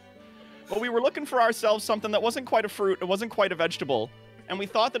 But we were looking for ourselves something that wasn't quite a fruit, it wasn't quite a vegetable, and we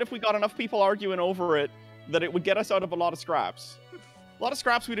thought that if we got enough people arguing over it, that it would get us out of a lot of scraps. A lot of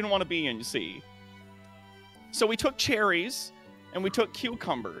scraps we didn't want to be in, you see. So we took cherries, and we took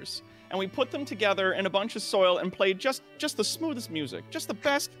cucumbers, and we put them together in a bunch of soil and played just the smoothest music. Just the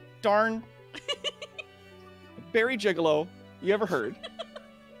best darn berry gigolo you ever heard.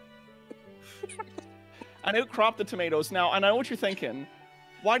 And outcropped the tomatoes. Now, I know what you're thinking.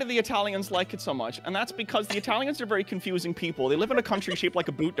 Why do the Italians like it so much? And that's because the Italians are very confusing people. They live in a country shaped like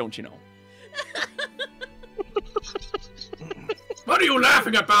a boot, don't you know? What are you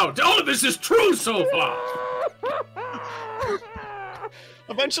laughing about? All of this is true so far!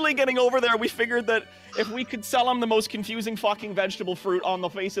 Eventually getting over there, we figured that if we could sell them the most confusing fucking vegetable fruit on the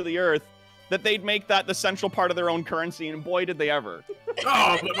face of the earth, that they'd make that the central part of their own currency, and boy did they ever.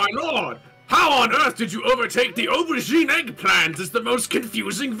 Oh, but my lord! How on earth did you overtake the aubergine eggplant as the most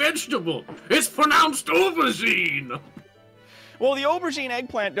confusing vegetable? It's pronounced aubergine! Well, the aubergine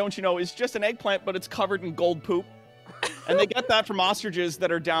eggplant, don't you know, is just an eggplant, but it's covered in gold poop. And they get that from ostriches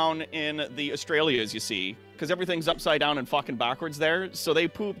that are down in the Australias, you see. Because everything's upside down and fucking backwards there, so they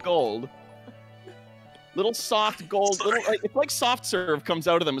poop gold. Little soft gold, it's like soft serve comes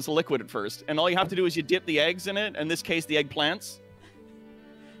out of them as a liquid at first. And all you have to do is you dip the eggs in it, in this case the eggplants.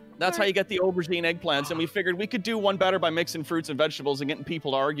 That's how you get the aubergine eggplants, and we figured we could do one better by mixing fruits and vegetables and getting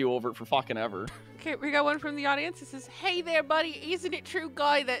people to argue over it for fucking ever. Okay, we got one from the audience. It says, "Hey there, buddy. Isn't it true,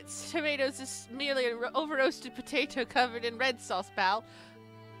 guy, that tomatoes is merely an over-roasted potato covered in red sauce, pal?"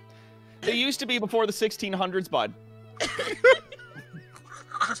 They used to be before the 1600s, bud.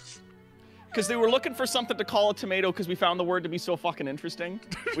 Because they were looking for something to call a tomato because we found the word to be so fucking interesting.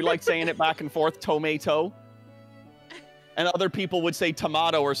 We liked saying it back and forth, tomato. And other people would say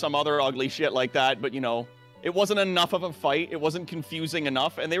tomato or some other ugly shit like that, but you know, it wasn't enough of a fight, it wasn't confusing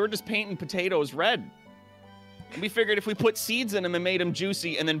enough, and they were just painting potatoes red. And we figured if we put seeds in them and made them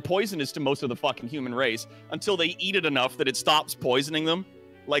juicy and then poisonous to most of the fucking human race, until they eat it enough that it stops poisoning them,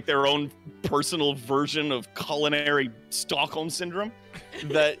 like their own personal version of culinary Stockholm syndrome,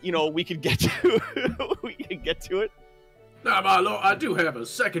 that, you know, we could get to, we could get to it. Now, my lord, I do have a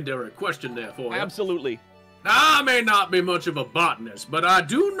secondary question there for you. Absolutely. Now, I may not be much of a botanist, but I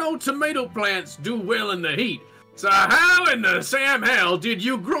do know tomato plants do well in the heat. So how in the Sam hell did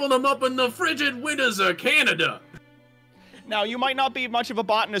you grow them up in the frigid winters of Canada? Now, you might not be much of a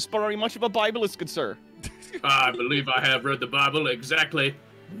botanist, but are you much of a Bibleist, good sir? I believe I have read the Bible exactly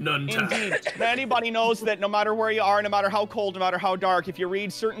none time. Indeed. Now, anybody knows that no matter where you are, no matter how cold, no matter how dark, if you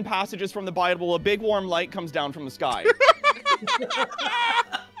read certain passages from the Bible, a big warm light comes down from the sky.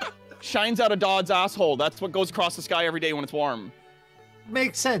 Shines out of Dodd's asshole. That's what goes across the sky every day when it's warm.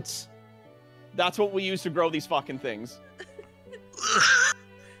 Makes sense. That's what we use to grow these fucking things.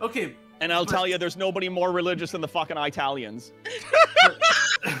 Okay. And I'll tell you, there's nobody more religious than the fucking Italians.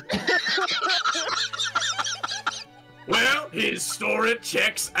 Well, his story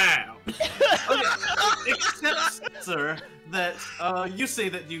checks out. Okay. Except, sir, that you say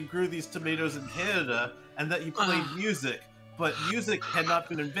that you grew these tomatoes in Canada and that you played music. But music had not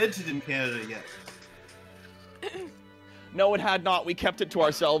been invented in Canada yet. No, it had not. We kept it to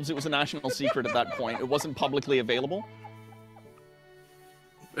ourselves. It was a national secret at that point. It wasn't publicly available.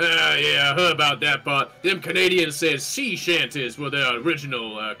 Yeah, I heard about that part. Them Canadians said sea shanties were their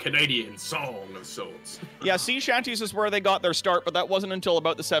original Canadian song of sorts. Yeah, sea shanties is where they got their start, but that wasn't until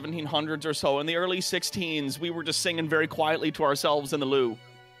about the 1700s or so. In the early 16s, we were just singing very quietly to ourselves in the loo.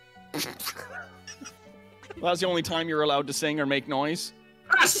 That's the only time you're allowed to sing or make noise.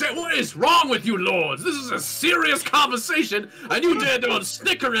 I said, what is wrong with you lords? This is a serious conversation, and you dare to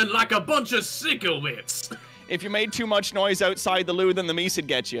snickering like a bunch of sicklewits. If you made too much noise outside the loo, then the meese would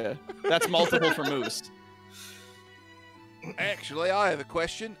get you. That's multiple for moose. Actually, I have a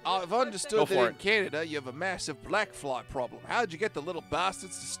question. I've understood that in Canada you have a massive black fly problem. How'd you get the little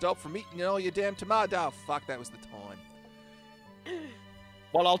bastards to stop from eating all your damn tomato? Oh, fuck, that was the time.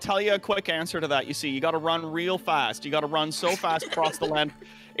 Well, I'll tell you a quick answer to that. You see, you got to run real fast. You got to run so fast across the land.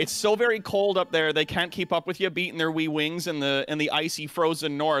 It's so very cold up there, they can't keep up with you, beating their wee wings in the icy,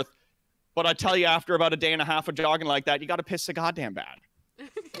 frozen north. But I tell you, after about a day and a half of jogging like that, you got to piss so goddamn bad.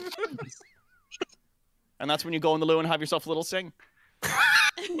 And that's when you go in the loo and have yourself a little sing.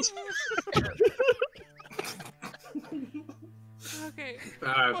 Okay.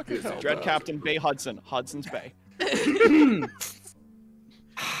 Dread Captain Bay Hudson. Hudson's Bay.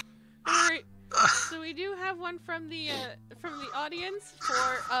 Alright, so we do have one from the audience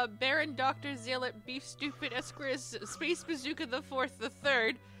for Baron Dr. Zealot Beef Stupid Esquire Space Bazooka the 4th, the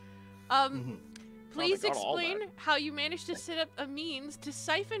 3rd. Please explain how you managed to set up a means to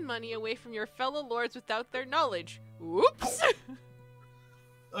siphon money away from your fellow lords without their knowledge. Whoops!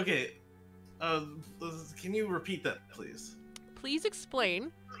 Okay, Can you repeat that, please? Please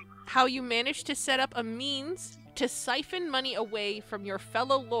explain how you managed to set up a means to siphon money away from your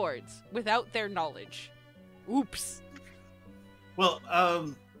fellow lords without their knowledge. Oops. Well,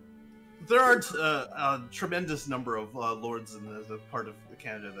 there aren't a tremendous number of lords in the part of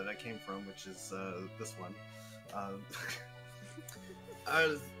Canada that I came from, which is this one.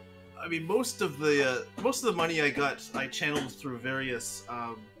 I mean, most of the money I got, I channeled through various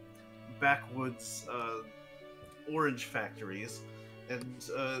backwoods orange factories, and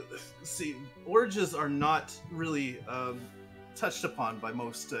see, oranges are not really touched upon by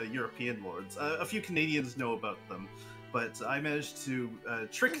most European lords. A few Canadians know about them, but I managed to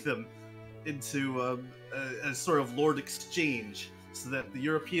trick them into a sort of lord exchange, so that the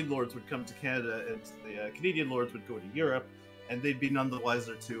European lords would come to Canada and the Canadian lords would go to Europe, and they'd be none the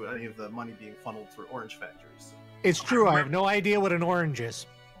wiser to any of the money being funneled through orange factories. It's true. I have no idea what an orange is.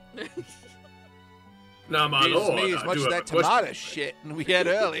 Now, my Jesus lord, me, as I much do as have that a question. tomato shit we had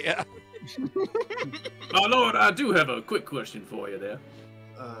earlier. My lord, I do have a quick question for you there.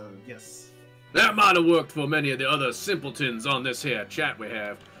 Yes. That might have worked for many of the other simpletons on this here chat we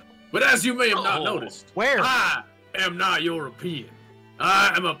have, but as you may have not noticed, Where? I am not European.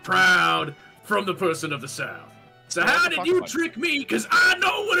 I am a proud from the person of the South. So how did you trick me? Because I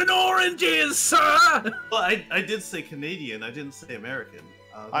know what an orange is, sir! Well, I did say Canadian. I didn't say American.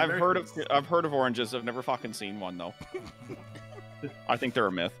 I've heard of oranges. I've never fucking seen one though. I think they're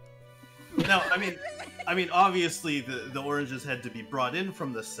a myth. No, I mean, obviously the oranges had to be brought in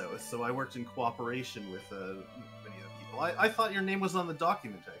from the South, so I worked in cooperation with many of the people. I thought your name was on the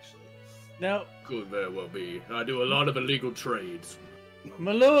document, actually. Now, Could very well be. I do a lot of illegal trades.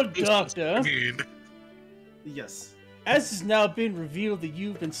 my lord doctor, I mean, Yes. as has now been revealed that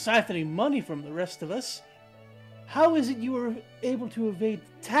you've been siphoning money from the rest of us, how is it you were able to evade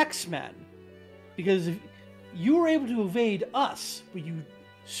the taxman? Because if you were able to evade us, but you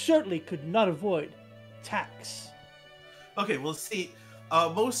certainly could not avoid tax. Okay, well, see,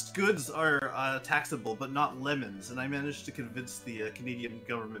 most goods are taxable, but not lemons, and I managed to convince the Canadian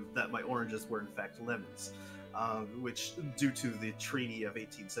government that my oranges were in fact lemons, which, due to the Treaty of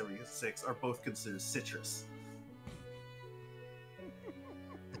 1876, are both considered citrus.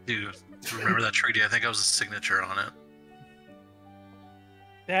 dude, remember that treaty? I think I was a signature on it.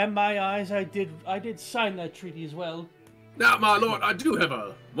 Damn my eyes, I did sign that treaty as well. Now, my lord, I do have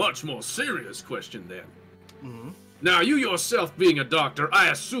a much more serious question then. Mm-hmm. Now, you yourself being a doctor, I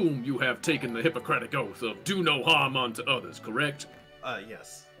assume you have taken the Hippocratic Oath of do no harm unto others, correct?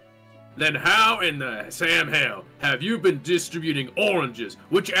 Yes. Then how in the Sam hell have you been distributing oranges,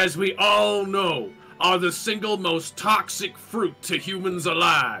 which as we all know, are the single most toxic fruit to humans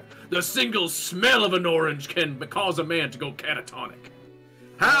alive? The single smell of an orange can cause a man to go catatonic.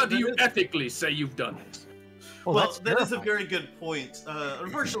 How do you ethically say you've done this? Well, that is a very good point.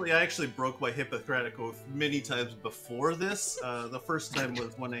 Unfortunately, I actually broke my Hippocratic Oath many times before this. The first time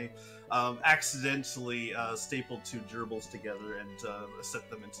was when I accidentally stapled two gerbils together and set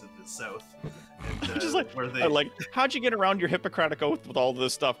them into the south. And, Just like, where they... I like, how'd you get around your Hippocratic Oath with all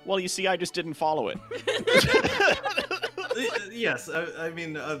this stuff? Well, you see, I just didn't follow it. Yes, I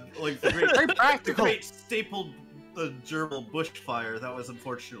mean, like the great, Very practical. the great stapled gerbil bushfire, that was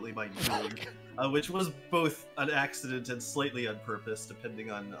unfortunately my doing, which was both an accident and slightly on purpose, depending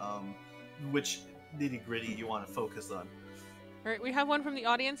on which nitty-gritty you want to focus on. All right, we have one from the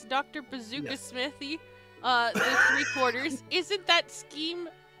audience. Dr. Bazooka Yes. Smithy, the 3/4. Isn't that scheme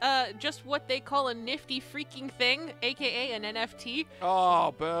just what they call a nifty freaking thing, aka an NFT?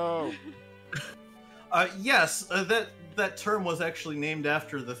 Oh, boo. Yes, that term was actually named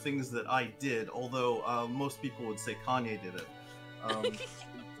after the things that I did, although most people would say Kanye did it.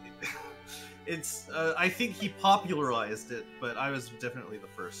 It's I think he popularized it, but I was definitely the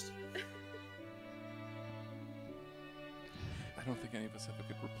first. I don't think any of us have a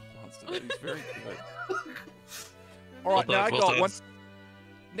good response to that. He's very good. All right, Well now I done, well got done. one.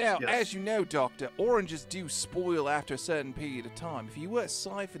 Now, Yes. as you know, Doctor, oranges do spoil after a certain period of time. If you were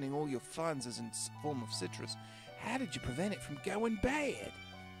siphoning all your funds as in form of citrus, how did you prevent it from going bad?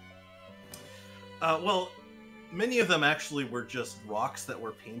 Well, many of them actually were just rocks that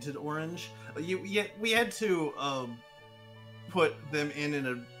were painted orange. We had to put them in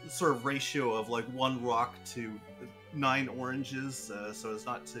a sort of ratio of like 1 rock to 9 oranges, so as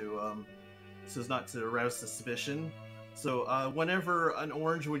not to arouse suspicion. So whenever an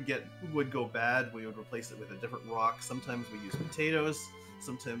orange would go bad, we would replace it with a different rock. Sometimes we use potatoes.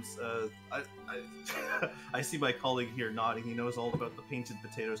 Sometimes I see my colleague here nodding. He knows all about the painted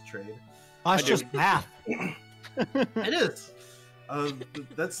potatoes trade. That's just math. It is.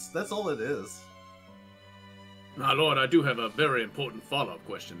 That's all it is. My lord, I do have a very important follow-up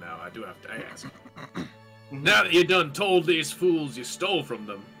question now I do have to ask. Now that you done told these fools you stole from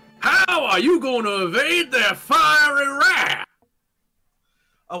them, how are you going to evade their fiery wrath?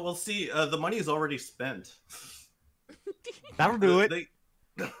 Oh, well, see, the money is already spent. That'll do it.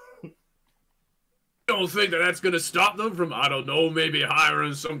 You don't think that that's going to stop them from, I don't know, maybe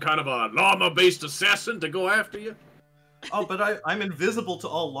hiring some kind of a llama-based assassin to go after you? Oh, but I'm invisible to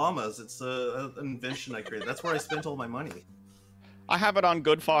all llamas. It's an invention I created. That's where I spent all my money. I have it on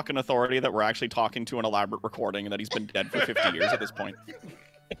good fucking authority that we're actually talking to an elaborate recording and that he's been dead for 50 years at this point.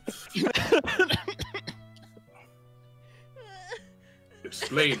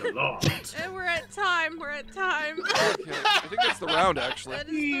 Explain a lot. And we're at time. We're at time. Okay, I think that's the round, actually. That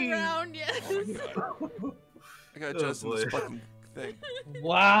is the round, yes. I gotta adjust this fucking thing.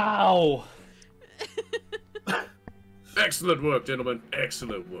 Wow. Excellent work, gentlemen.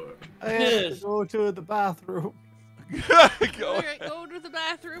 Excellent work. I have to go to the bathroom. Go. Alright, go to the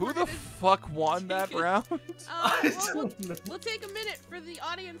bathroom. Who We're the gonna- fuck won that round? We'll take a minute for the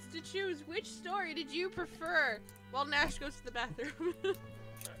audience to choose which story did you prefer while Nash goes to the bathroom.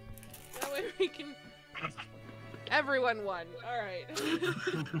 That way we can... Everyone won. Alright.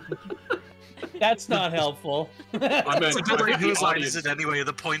 That's not helpful. I meant, It's a good I way think the whose line audience, is it anyway?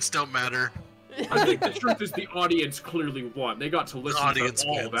 The points don't matter. I think the truth is the audience clearly won. They got to listen audience to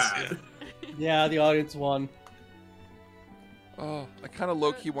all wins, that. Yeah, the audience won. Oh, I kind of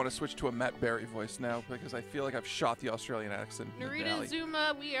low-key want to switch to a Matt Berry voice now because I feel like I've shot the Australian accent in the Narita valley.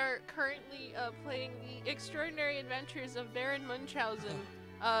 Zuma, we are currently playing the Extraordinary Adventures of Baron Munchausen,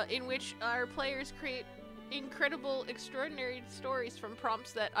 in which our players create incredible, extraordinary stories from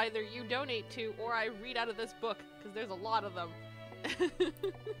prompts that either you donate to or I read out of this book, because there's a lot of them.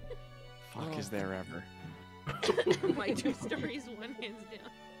 Fuck is there ever? My two stories, one hands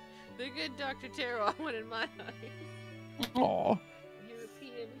down. The good Dr. Taro, one in my eyes. Aw. You're a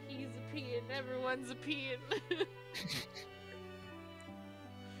peon, he's a peon, everyone's a peon.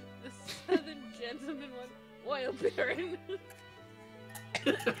 The Southern Gentleman one, Oil Baron.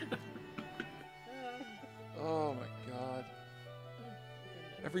 Oh my god.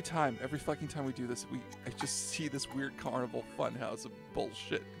 Every fucking time we do this, I just see this weird carnival funhouse of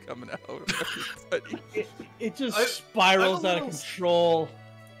bullshit coming out of everybody. It just I'm spirals a out of little- control.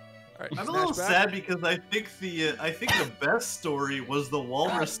 All right, I'm a Smash little back. sad because I think the best story was the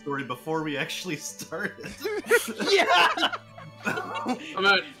walrus story before we actually started. Yeah! I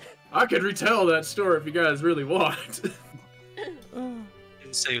mean, I could retell that story if you guys really want.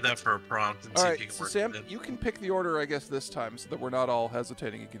 Save that for a prompt and All see right, if you can so work Sam, it in. you can pick the order, I guess, this time, so that we're not all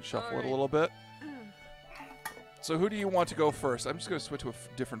hesitating. You can shuffle it Alright. a little bit. So who do you want to go first? I'm just gonna switch to a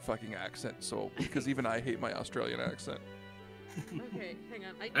different fucking accent, so because even I hate my Australian accent. Okay, hang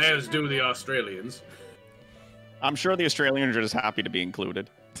on. As do the Australians. I'm sure the Australians are just happy to be included.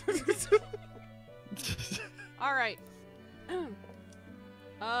 Alright.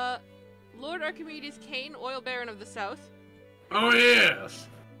 Lord Archimedes Kane, Oil Baron of the South. Oh yes!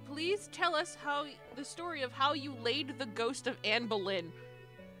 Please tell us the story of how you laid the ghost of Anne Boleyn.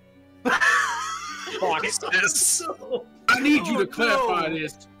 Fuck this. I need you to clarify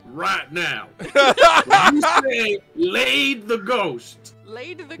this right now. When you say laid the ghost,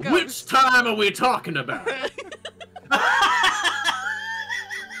 Laid the which ghost. time are we talking about?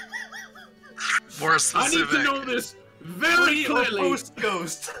 More I need specific. to know this very Pre or clearly. post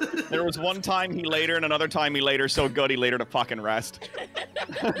ghost. There was one time he laid her, and another time he laid her so good he laid her to fucking rest.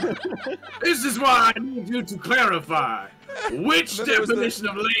 This is why I need you to clarify. Which Then there was definition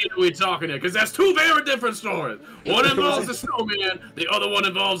of laid are we talking here? Because that's two very different stories. One involves a snowman, the other one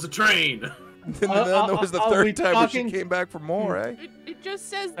involves a train. And then there was the are third we time where she talking- came back for more, eh? It just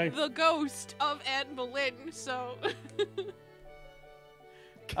says Hey. the ghost of Anne Boleyn, so.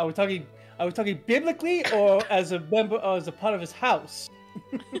 Are we talking biblically or as a member or as a part of his house?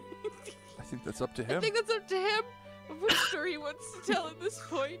 I think that's up to I him. think that's up to him of which story he wants to tell at this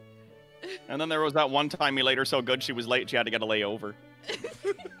point. And then there was that one time he laid her so good she was late she had to get a layover.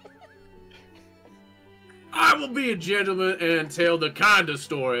 I will be a gentleman and tell the kind of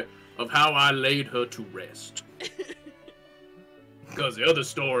story of how I laid her to rest. Because the other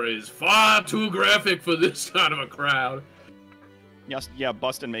story is far too graphic for this kind of a crowd. Yes, yeah,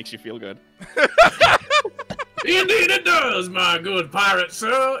 busting makes you feel good. Indeed it does, my good pirate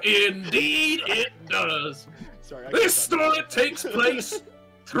sir. Indeed it does. Sorry, This story takes place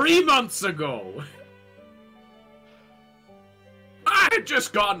 3 months ago. I had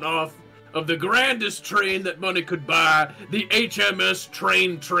just gotten off of the grandest train that money could buy, the HMS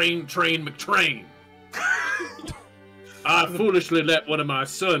Train McTrain. I foolishly let one of my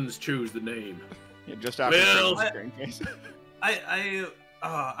sons choose the name. Yeah, just after Well, the hearing case.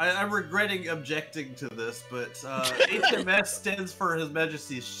 I'm regretting objecting to this, but HMS stands for His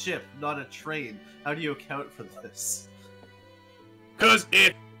Majesty's ship, not a train. How do you account for this? Cause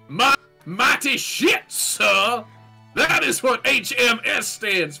it's my mighty shit, sir! That is what HMS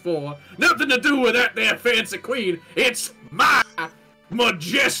stands for. Nothing to do with that there fancy queen. It's my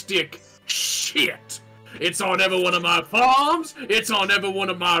majestic shit. It's on every one of my farms. It's on every one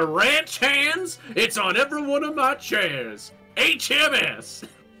of my ranch hands. It's on every one of my chairs. HMS.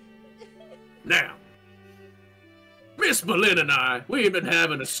 Now, Miss Boleyn and I, we've been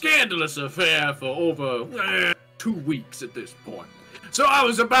having a scandalous affair for over 2 weeks at this point. So I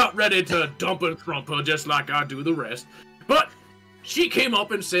was about ready to dump and crump her just like I do the rest. But she came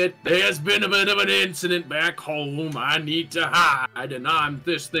up and said, there's been a bit of an incident back home. I need to hide. And I'm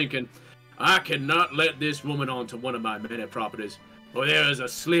just thinking, I cannot let this woman onto one of my many properties, or there is a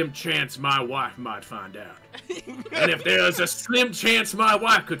slim chance my wife might find out. And if there is a slim chance my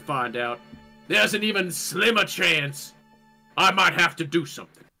wife could find out, there's an even slimmer chance I might have to do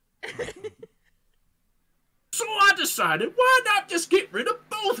something. So I decided, why not just get rid of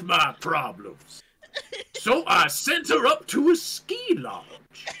both my problems? So I sent her up to a ski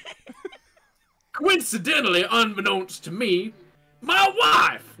lodge. Coincidentally, unbeknownst to me, my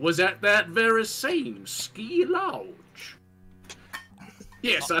wife was at that very same ski lodge.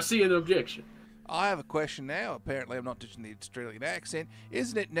 Yes, I see an objection. I have a question now. Apparently, I'm not touching the Australian accent.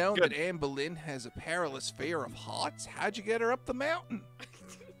 Isn't it known that Anne Boleyn has a perilous fear of heights? How'd you get her up the mountain?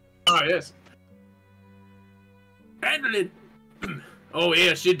 Oh, yes. Handling. Oh,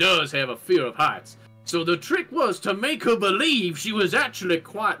 yeah, she does have a fear of heights. So the trick was to make her believe she was actually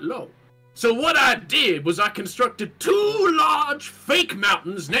quite low. So what I did was I constructed 2 large fake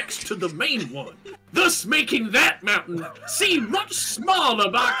mountains next to the main one, thus making that mountain seem much smaller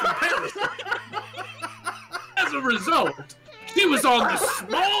by comparison. As a result, she was on the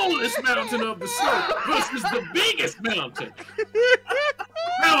smallest mountain of the slope versus the biggest mountain.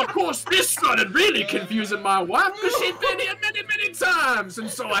 Now, of course, this started really confusing my wife because she'd been here many, many times, and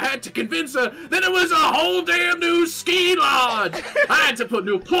so I had to convince her that it was a whole damn new ski lodge. I had to put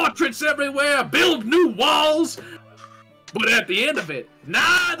new portraits everywhere, build new walls, but at the end of it,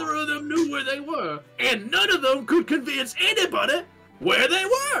 neither of them knew where they were, and none of them could convince anybody where they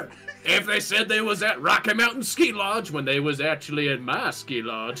were. If they said they was at Rocky Mountain Ski Lodge when they was actually in my ski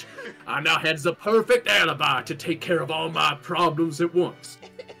lodge, I now had the perfect alibi to take care of all my problems at once.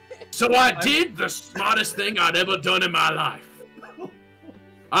 So I did the smartest thing I'd ever done in my life.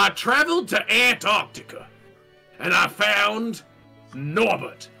 I traveled to Antarctica, and I found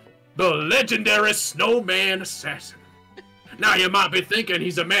Norbert, the legendary snowman assassin. Now you might be thinking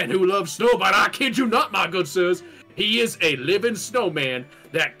he's a man who loves snow, but I kid you not, my good sirs. He is a living snowman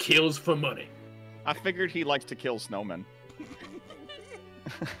that kills for money. I figured he likes to kill snowmen.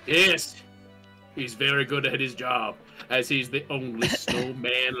 Yes, he's very good at his job, as he's the only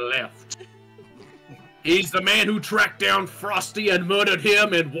snowman left. He's the man who tracked down Frosty and murdered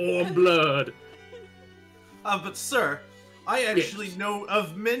him in warm blood. But sir, I actually know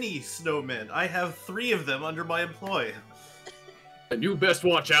of many snowmen. I have 3 of them under my employ. And you best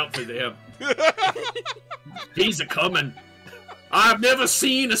watch out for them. He's a-coming. I've never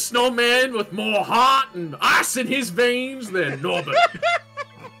seen a snowman with more heart and ice in his veins than Norbert.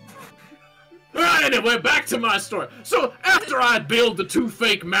 Alright, anyway, back to my story. So, after I'd built the 2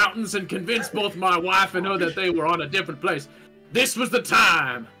 fake mountains and convinced both my wife and her that they were on a different place, this was the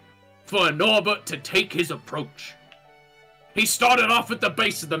time for Norbert to take his approach. He started off at the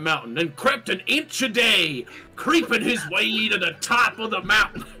base of the mountain and crept an inch a day, creeping his way to the top of the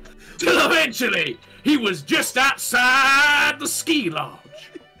mountain, till eventually he was just outside the ski lodge.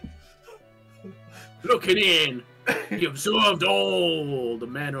 Looking in, he observed all the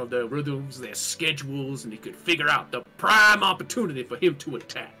manner of their rhythms, their schedules, and he could figure out the prime opportunity for him to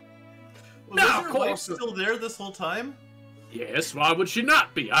attack. Was your wife still there this whole time? Yes, why would she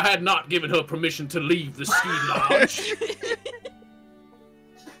not be? I had not given her permission to leave the ski lodge.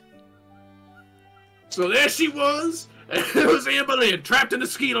 So there she was. There was Anne Boleyn trapped in the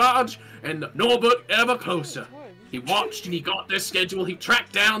ski lodge, and Norbert ever closer. He watched and he got their schedule. He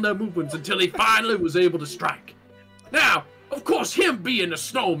tracked down their movements until he finally was able to strike. Now, of course, him being a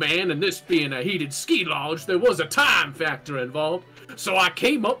snowman and this being a heated ski lodge, there was a time factor involved. So I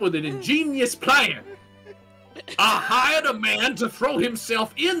came up with an ingenious plan. I hired a man to throw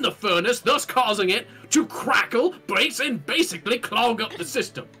himself in the furnace, thus causing it to crackle, brace, and basically clog up the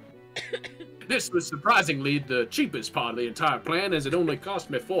system. This was surprisingly the cheapest part of the entire plan, as it only cost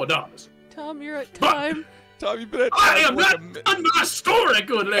me $4. Tom, you're at time. Tom, you've been at I town am for like not on my story,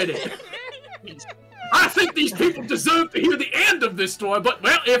 good lady. I think these people deserve to hear the end of this story, but,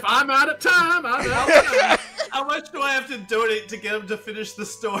 well, if I'm out of time, I'm out of time. How much do I have to donate to get him to finish the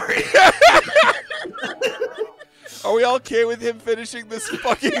story? Are we all okay with him finishing this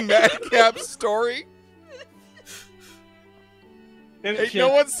fucking madcap story? Ain't no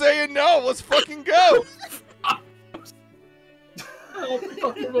one saying no. Let's fucking go. Oh,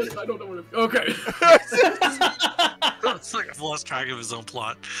 I don't know what it... Okay. It's like I've lost track of his own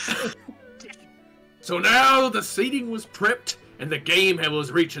plot. So now the seating was prepped, and the game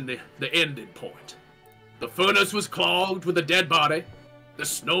was reaching the ending point. The furnace was clogged with a dead body, the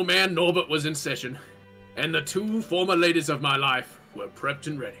snowman Norbert was in session, and the two former ladies of my life were prepped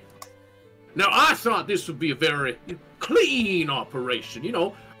and ready. Now I thought this would be a very clean operation, you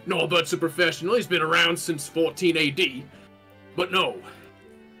know. Norbert's a professional, he's been around since 14 AD. But no,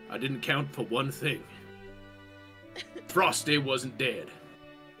 I didn't count for one thing. Frosty wasn't dead.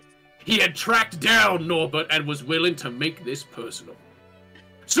 He had tracked down Norbert and was willing to make this personal.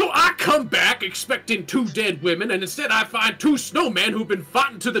 So I come back expecting 2 dead women, and instead I find 2 snowmen who've been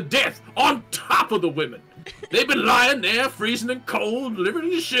fighting to the death on top of the women. They've been lying there, freezing and cold, living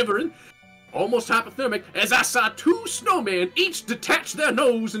and shivering, almost hypothermic, as I saw 2 snowmen each detach their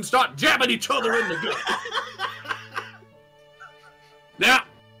nose and start jabbing each other in the gut. Now,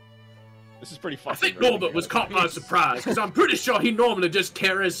 This is pretty I fucking. think Norbert was caught by surprise, because I'm pretty sure he normally just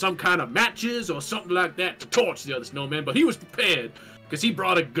carries some kind of matches or something like that to torch the other snowman, but he was prepared, because he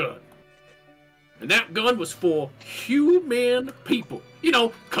brought a gun. And that gun was for human people. You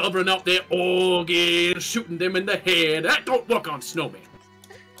know, covering up their organs, shooting them in the head. That don't work on snowmen.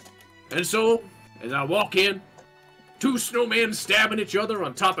 And so, as I walk in, 2 snowmen stabbing each other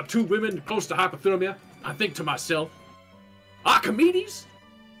on top of 2 women close to hypothermia, I think to myself, Archimedes,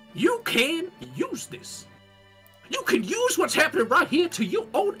 you can use this. You can use what's happening right here to your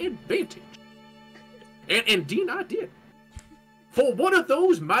own advantage. And indeed I did. For one of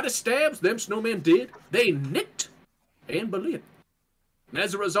those mighty stabs them snowmen did, they nicked Anne Boleyn. And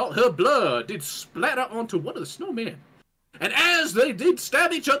as a result, her blood did splatter onto one of the snowmen. And as they did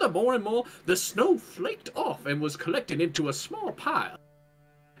stab each other more and more, the snow flaked off and was collected into a small pile.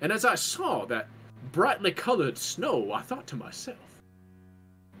 And as I saw that brightly colored snow, I thought to myself,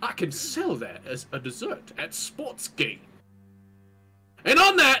 I can sell that as a dessert at sports game. And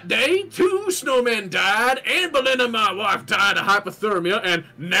on that day, 2 snowmen died, Anne Boleyn and my wife died of hypothermia and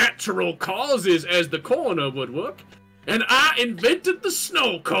natural causes, as the coroner would work. And I invented the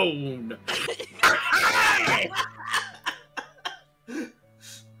snow cone.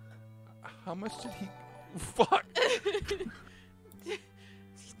 How much did he... Fuck.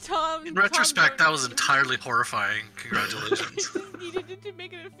 Tom. In retrospect, that was entirely horrifying. Congratulations. Needed to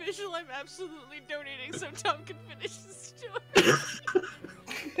make it official. I'm absolutely donating so Tom can finish the story.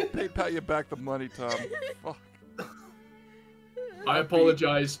 PayPal you back the money, Tom. Fuck. I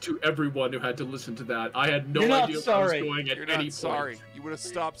apologize to everyone who had to listen to that. I had no You're not idea what sorry. I was doing at You're any not point. sorry. You would have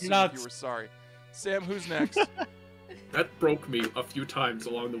stopped soon You're not if you were sorry. Sam, who's next? That broke me a few times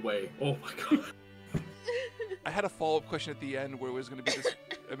along the way. Oh my god. I had a follow-up question at the end where it was going to be this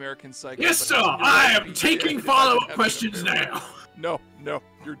American Psycho. Yes, but sir! you're I right, am you taking did. follow-up I have questions to- now. No,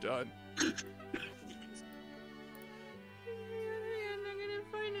 you're done.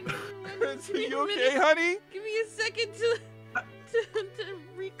 Is you okay, honey? Give me a second to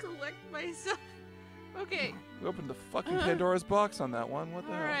recollect myself. Okay. We opened the fucking Pandora's box on that one. What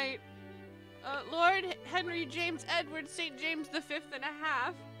the All hell? right. Lord Henry James Edward St. James the Fifth and a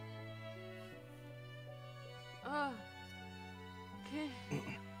half.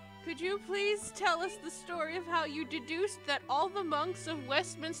 Could you please tell us the story of how you deduced that all the monks of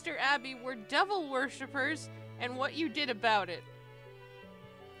Westminster Abbey were devil worshippers and what you did about it?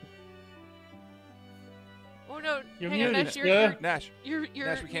 Oh no, You're hang on, muted, Nash, sir. Nash, you're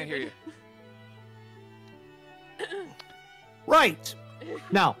Nash, we can't hear you. Right.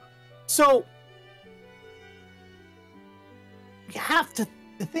 Now, so you have to.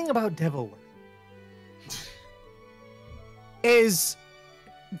 The thing about devil worship is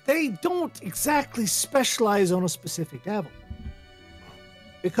they don't exactly specialize on a specific devil,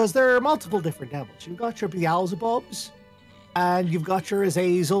 because there are multiple different devils. You've got your Beelzebubs, and you've got your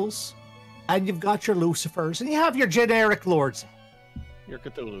Azazels, and you've got your Lucifers, and you have your generic lords. You're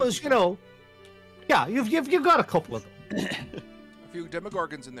Cthulhu. Because, you know, yeah, you've got a couple of them. A few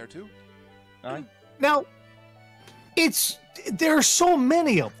Demogorgons in there too. Aye. Now, there are so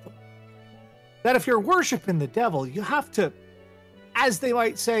many of them that if you're worshiping the devil, you have to, as they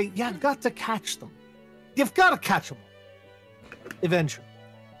might say, you've got to catch them. You've got to catch them eventually.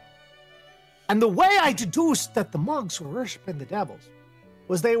 And the way I deduced that the monks were worshiping the devils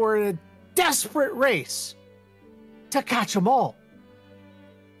was they were in a desperate race to catch them all.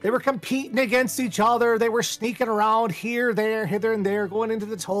 They were competing against each other. They were sneaking around here, there, hither, and there, going into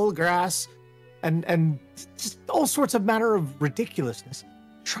the tall grass, and just all sorts of manner of ridiculousness,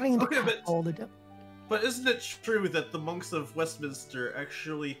 trying to catch all the devils. But isn't it true that the monks of Westminster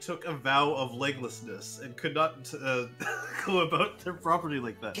actually took a vow of leglessness and could not go about their property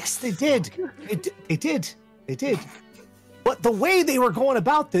like that? Yes, they did. They did. But the way they were going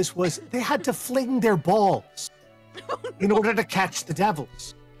about this was they had to fling their balls in order to catch the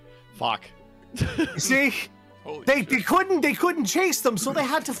devils. Fuck. You see, they couldn't chase them, so they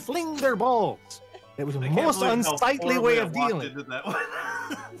had to fling their balls. It was the most unsightly way of dealing.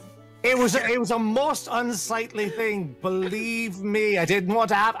 It was a most unsightly thing. Believe me, I didn't want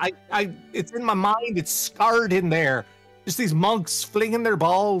to have. It's in my mind. It's scarred in there. Just these monks flinging their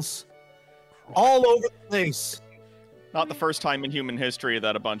balls all over the place. Not the first time in human history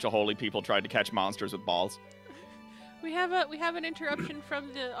that a bunch of holy people tried to catch monsters with balls. We have an interruption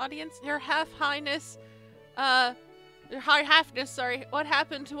from the audience. Your Highness, sorry. What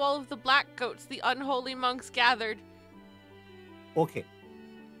happened to all of the black goats the unholy monks gathered? Okay.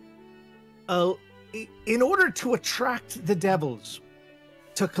 In order to attract the devils,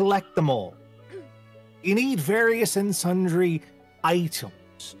 to collect them all, you need various and sundry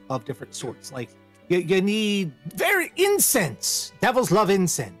items of different sorts. Like, you need incense. Devils love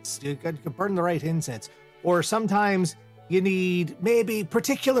incense. You can burn the right incense. Or sometimes you need maybe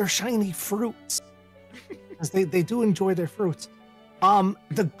particular shiny fruits, because they do enjoy their fruits.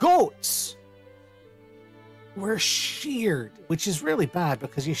 The goats were sheared, which is really bad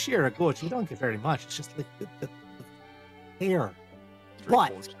because you shear a goat, you don't get very much. It's just like the hair.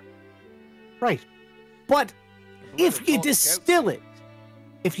 But if you distill it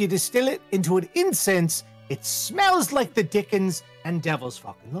into an incense, it smells like the dickens, and devils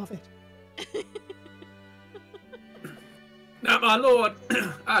fucking love it. Now, my lord,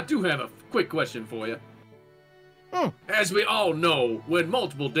 I do have a quick question for you. As we all know, when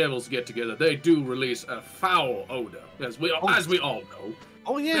multiple devils get together, they do release a foul odor, as we all know.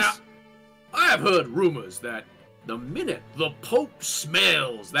 Oh, yes. Now, I have heard rumors that the minute the Pope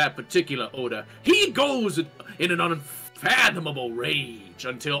smells that particular odor, he goes in an unfathomable rage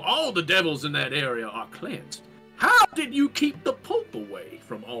until all the devils in that area are cleansed. How did you keep the Pope away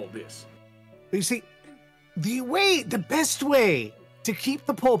from all this? You see, the best way to keep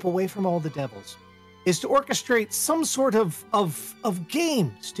the Pope away from all the devils is to orchestrate some sort of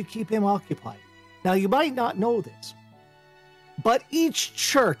games to keep him occupied. Now, you might not know this, but each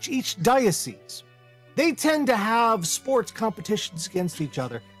church, each diocese, they tend to have sports competitions against each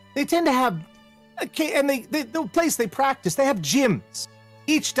other. They tend to have, and the place they practice, they have gyms.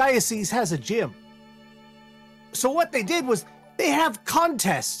 Each diocese has a gym. So what they did was they have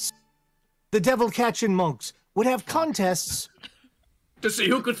contests. The devil-catching monks would have contests to see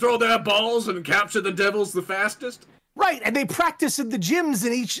who could throw their balls and capture the devils the fastest? Right, and they practice in the gyms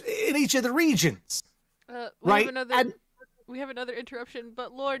in each of the regions. We have another interruption,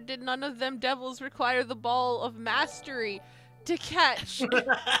 but Lord, did none of them devils require the ball of mastery to catch?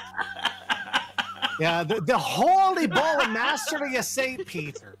 Yeah, the holy ball of mastery of St.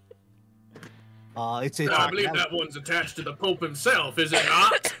 Peter. I believe that one's attached to the Pope himself, is it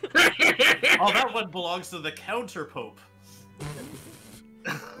not? Oh, that one belongs to the counter-Pope.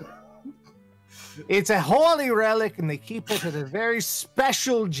 It's a holy relic, and they keep it at a very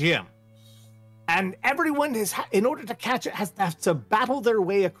special gym. And everyone in order to catch it, has to battle their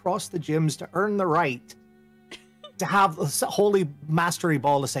way across the gyms to earn the right to have the holy mastery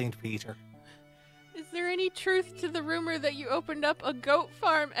ball of St. Peter. Is there any truth to the rumor that you opened up a goat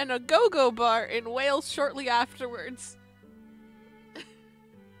farm and a go-go bar in Wales shortly afterwards?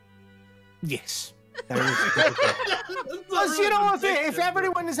 Yes. Because you know, if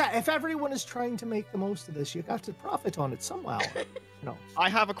everyone is trying to make the most of this, you got to profit on it somehow. No. I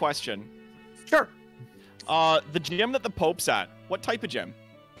have a question. Sure. The gym that the Pope's at, what type of gym?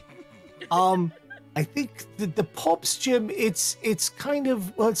 I think the Pope's gym, it's kind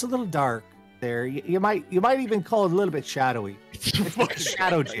of, well, it's a little dark there. You might even call it a little bit shadowy. It's like a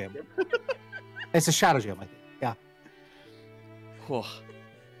shadow gym. It's a shadow gym, I think. Yeah. Whew.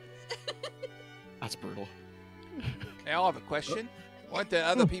 That's brutal. Now I have a question. Weren't there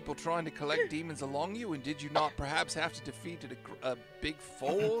other people trying to collect demons along you, and did you not perhaps have to defeat a big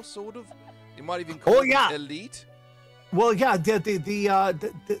four, sort of? You might even call it elite. Well, yeah,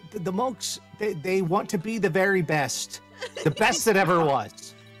 the monks, they want to be the very best, the best that ever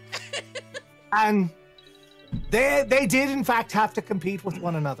was, and they did in fact have to compete with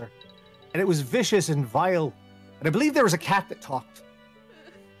one another. and it was vicious and vile. And I believe there was a cat that talked.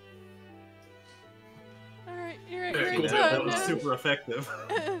 Alright, you're Yeah, in cool. That time was now. super effective.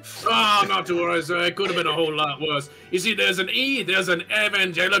 Oh, not to worry, sir. It could have been a whole lot worse. You see, there's an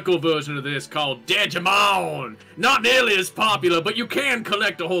evangelical version of this called Digimon. Not nearly as popular, but you can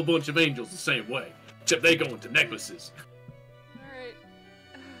collect a whole bunch of angels the same way. Except they go into necklaces. Alright.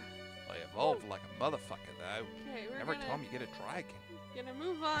 I evolved like a motherfucker, though. Okay, we're Every gonna, time you get a dragon. gonna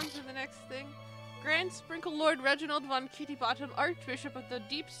move on to the next thing. Grand Sprinkle Lord Reginald von Kittybottom, Archbishop of the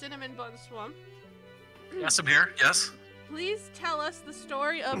Deep Cinnamon Bun Swamp. Yes, I'm here. Yes. Please tell us the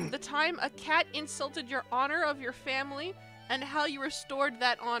story of the time a cat insulted your honor of your family and how you restored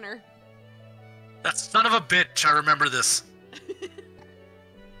that honor. That son of a bitch. I remember this.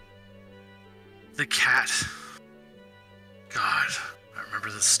 The cat. God, I remember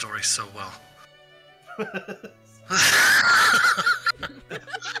this story so well.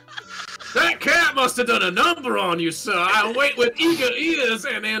 That cat must have done a number on you, sir. I wait with eager ears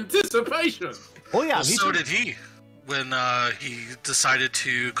and anticipation. Oh yeah, Well, me so too. did he. When he decided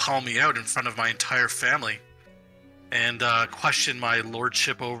to call me out in front of my entire family and question my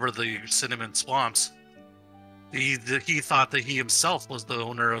lordship over the Cinnamon Swamps. He thought that he himself was the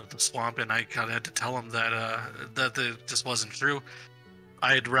owner of the swamp, and I kind of had to tell him that just wasn't true.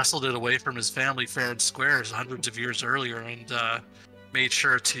 I had wrestled it away from his family fair and square hundreds of years earlier, and made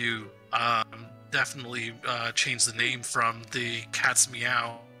sure to definitely change the name from the Cat's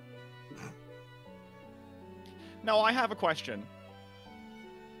Meow. Now, I have a question.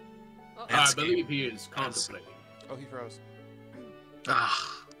 Uh-oh. Yes. I believe he is contemplating. Oh, he froze.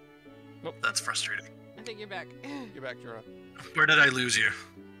 Ah, Nope. that's frustrating. I think you're back. You're back, Jura. Where did I lose you?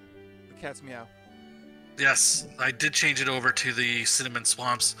 The cat's meow. Yes, I did change it over to the Cinnamon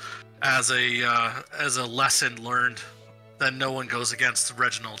Swamps as a lesson learned that no one goes against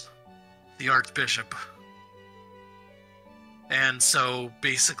Reginald, the Archbishop. And so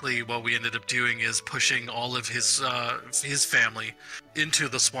basically, what we ended up doing is pushing all of his family into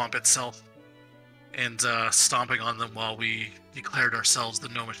the swamp itself, and stomping on them while we declared ourselves the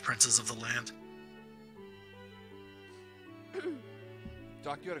gnomish princes of the land.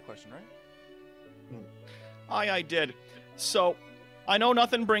 Doc, you had a question, right? I did. So, I know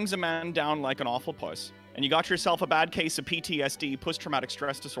nothing brings a man down like an awful puss, and you got yourself a bad case of PTSD, post-traumatic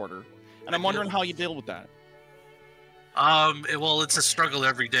stress disorder, and I'm wondering how you deal with that. Well, it's a struggle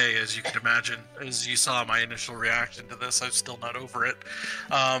every day, as you can imagine. As you saw my initial reaction to this, I'm still not over it.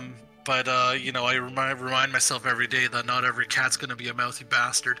 But I remind myself every day that not every cat's gonna be a mouthy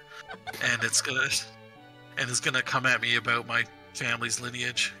bastard, and it's gonna come at me about my family's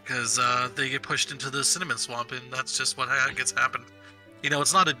lineage, because they get pushed into the Cinnamon Swamp, and that's just what gets happened.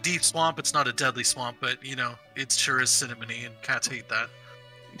 It's not a deep swamp, it's not a deadly swamp, but it sure is cinnamony, and cats hate that.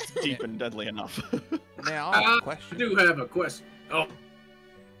 It's deep and deadly enough. Now, I have a I question. do have a question. Oh,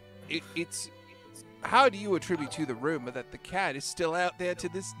 It's how do you attribute to the rumor that the cat is still out there to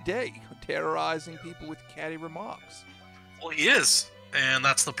this day, terrorizing people with catty remarks? Well, he is, and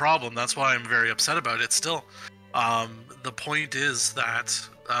that's the problem. That's why I'm very upset about it still. The point is that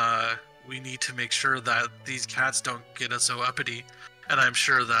we need to make sure that these cats don't get us so uppity, and I'm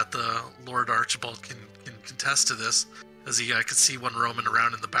sure that the Lord Archibald can contest to this, as I could see one roaming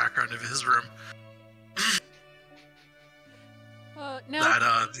around in the background of his room. Now,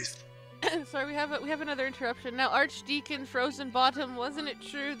 That sorry, we have another interruption. Now, Archdeacon Frozen Bottom, wasn't it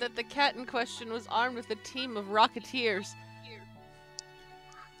true that the cat in question was armed with a team of rocketeers?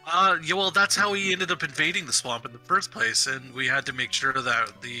 yeah, well, that's how he ended up invading the swamp in the first place, and we had to make sure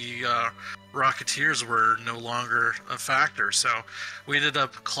that the Rocketeers were no longer a factor. So we ended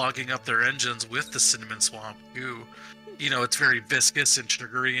up clogging up their engines with the Cinnamon Swamp, who, it's very viscous and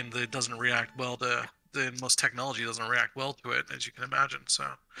sugary, and it doesn't react well to. Most technology doesn't react well to it, as you can imagine. So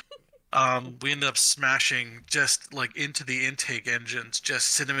we ended up smashing just like into the intake engines, just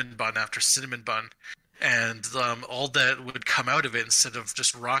cinnamon bun after cinnamon bun. And all that would come out of it, instead of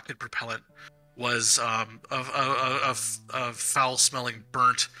just rocket propellant, was a foul-smelling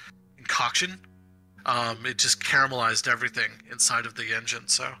burnt concoction. It just caramelized everything inside of the engine.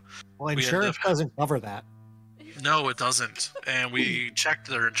 So Well, we insurance ended up- doesn't cover that. no, it doesn't. And we checked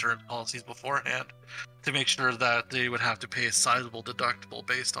their insurance policies beforehand to make sure that they would have to pay a sizable deductible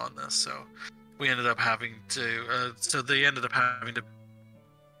based on this. So we ended up having to. So they ended up having to.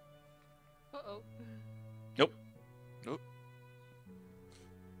 Uh-oh.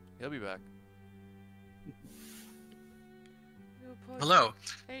 He'll be back. Hello.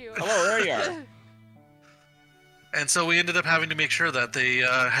 There you are. Hello, there you are. And so we ended up having to make sure that they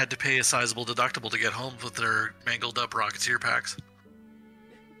had to pay a sizable deductible to get home with their mangled up Rocketeer packs.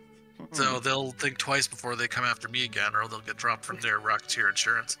 So they'll think twice before they come after me again, or they'll get dropped from their Rocketeer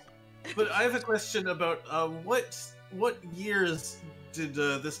insurance. But I have a question about what years did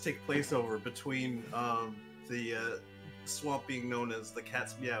this take place over between the swamp being known as the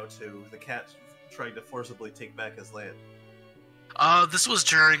Cat's Meow to the cat trying to forcibly take back his land? This was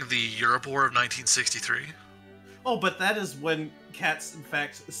during the Europe War of 1963. Oh, but that is when cats, in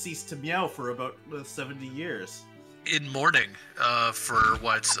fact, ceased to meow for about 70 years. In mourning, for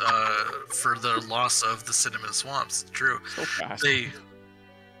the loss of the cinnamon swamps. True. So fast.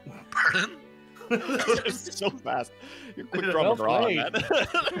 Pardon? So fast. You're quick Well drumming wrong, played. man.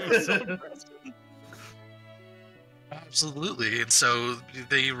 So impressive. Absolutely, and so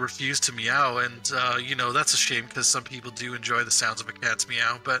they refuse to meow, and that's a shame because some people do enjoy the sounds of a cat's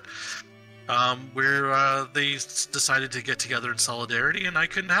meow, but they decided to get together in solidarity, and I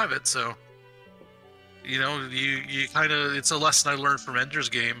couldn't have it. So, you kind of, it's a lesson I learned from Ender's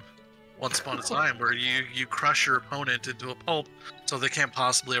Game once upon a time, where you crush your opponent into a pulp, so they can't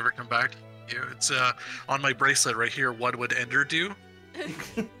possibly ever come back to you. It's on my bracelet right here. What would Ender do?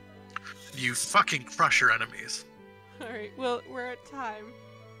 You fucking crush your enemies. All right. Well, we're at time.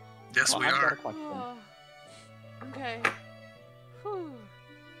 Yes, we I've got a are. question. Oh, okay. Whew.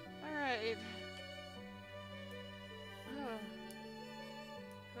 All right.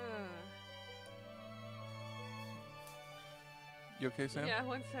 You okay, Sam? Yeah,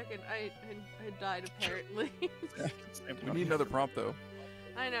 1 second. I died apparently. We need another prompt though.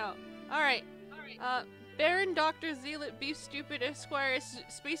 I know. All right. Baron Dr. Zealot Beef Stupid Esquire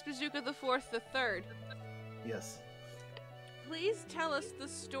Space Bazooka the Fourth, the Third. Yes. Please tell us the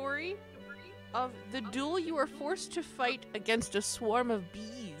story of the duel you were forced to fight against a swarm of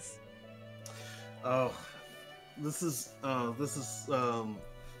bees. Oh, this is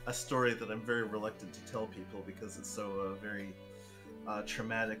a story that I'm very reluctant to tell people because it's so very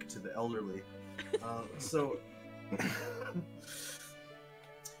traumatic to the elderly. So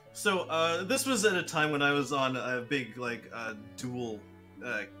this was at a time when I was on a big duel.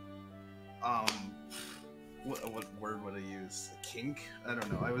 What word would I use? Kink? I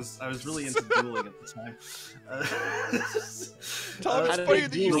don't know. I was really into dueling at the time. Tom, it's did funny they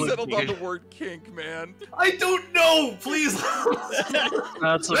that you do it? settled on the word kink, man. I don't know. Please.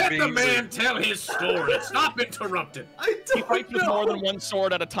 That's Let the amazing. man tell his story. Stop interrupting. I He fights don't with know. more than one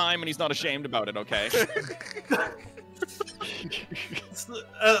sword at a time, and he's not ashamed about it, okay?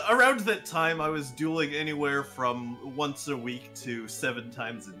 Around that time, I was dueling anywhere from once a week to 7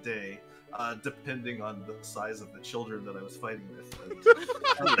 times a day, depending on the size of the children that I was fighting with.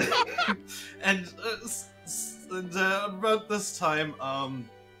 And about this time,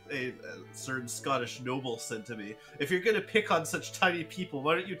 a certain Scottish noble said to me, "If you're going to pick on such tiny people,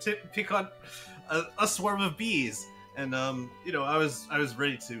 why don't you pick on a swarm of bees?" And I was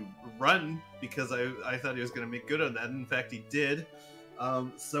ready to run because I thought he was going to make good on that. And in fact, he did.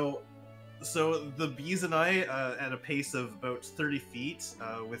 So the bees and I, at a pace of about 30 feet,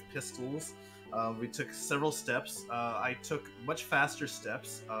 with pistols, we took several steps. I took much faster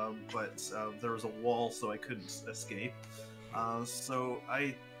steps, but there was a wall, so I couldn't escape. So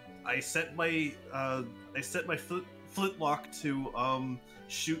I set my flintlock to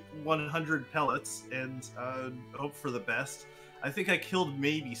shoot 100 pellets and hope for the best. I think I killed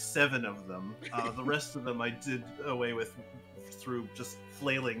maybe 7 of them. The rest of them I did away with through just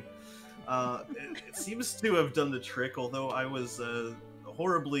flailing. It seems to have done the trick, although I was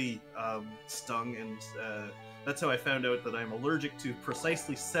horribly stung, and that's how I found out that I'm allergic to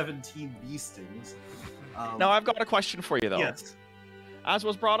precisely 17 bee stings. Now, I've got a question for you, though. Yes. As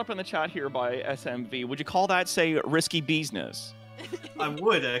was brought up in the chat here by SMV, would you call that, say, risky business? I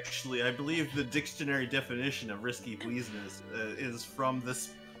would, actually. I believe the dictionary definition of risky business is from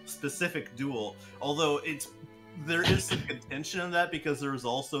this specific duel, although there is some contention on that because there was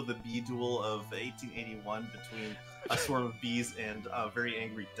also the bee duel of 1881 between a swarm of bees and a very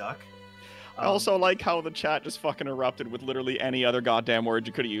angry duck. I also like how the chat just fucking erupted with literally any other goddamn word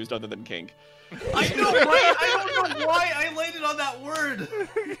you could have used other than kink. I know, right? I don't know why I landed on that word.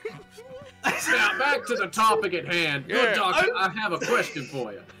 Now, back to the topic at hand. Good doctor, I have a question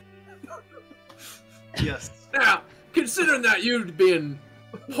for you. Yes. Now, considering that you'd been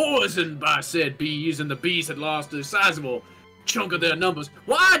poisoned by said bees and the bees had lost a sizable chunk of their numbers,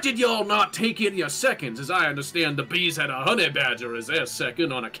 why did y'all not take in your seconds? As I understand, the bees had a honey badger as their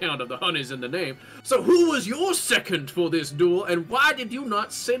second on account of the honeys in the name. So who was your second for this duel, and why did you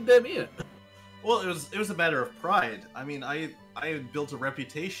not send them in? Well, it was a matter of pride. I mean, I had built a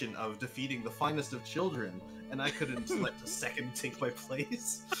reputation of defeating the finest of children, and I couldn't let the second take my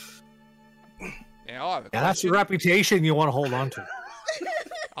place. Yeah, I'll have a Yeah, that's your question. reputation you want to hold on to.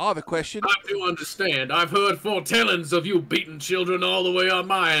 I have a question. I do understand. I've heard foretellings of you beating children all the way on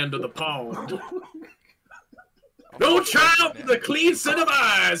my end of the pond. No child with a clean set of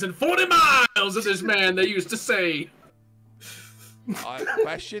eyes and 40 miles of this man, they used to say. I have a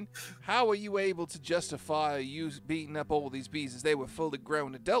question. How are you able to justify you beating up all these bees as they were fully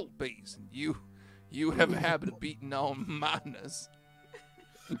grown adult bees? And you have a habit of beating on minors.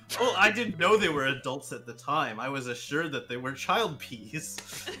 Well, I didn't know they were adults at the time. I was assured that they were child bees.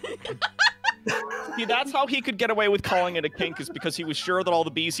 See, that's how he could get away with calling it a kink, is because he was sure that all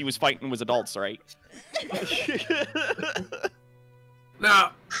the bees he was fighting was adults, right?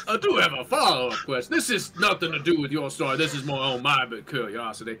 Now, I do have a follow-up question. This is nothing to do with your story. This is more on my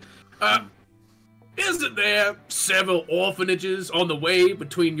curiosity. Isn't there several orphanages on the way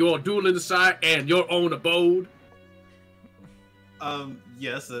between your dueling site and your own abode?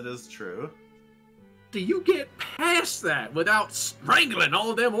 Yes, that is true. Do you get past that without strangling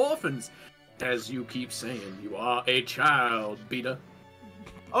all them orphans? As you keep saying, you are a child beater.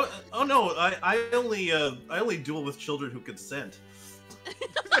 Oh no, I only duel with children who consent.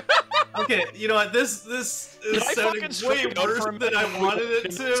 Okay, you know what? This is sounding way worse than I wanted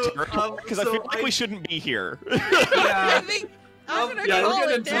it to. Because I feel like we shouldn't be here. Yeah. I think I'm gonna yeah, call we're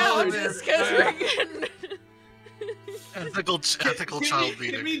gonna it down tolerate just it. because we're getting... Ethical Can child we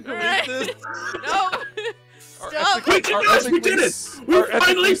beating. delete Alright. this? No! Stop! We did it! We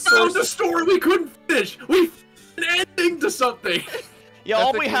finally found a story we couldn't finish! We found an ending to something! Yeah,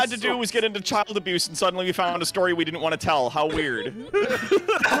 all we had to do was get into child abuse, and suddenly we found a story we didn't want to tell. How weird.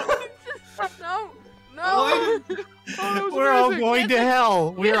 No! No! We're all going to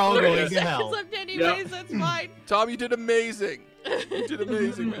hell. We're all going to hell. Except anyways, that's fine. Tom, you did amazing. You did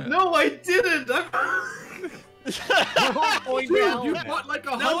amazing, man. No, I didn't. We're all going to Dude, hell you now. fought like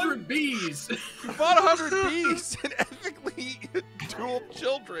 100 bees! You fought 100 bees and ethically dueled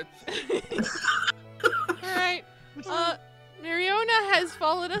children. Alright. Mariona has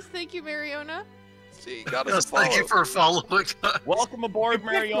followed us. Thank you, Mariona. See, you got us Yes, a follow. thank you for following. Welcome aboard, You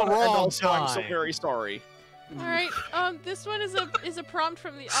picked the Mariona, and wrong also I'm so time. very sorry. Alright, this one is a prompt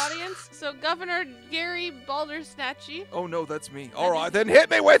from the audience. So Governor Gary Baldersnatchy, Oh no, that's me. All right, then hit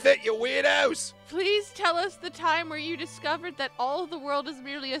me with it, you weirdos. please tell us the time where you discovered that all of the world is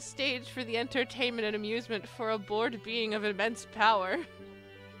merely a stage for the entertainment and amusement for a bored being of immense power.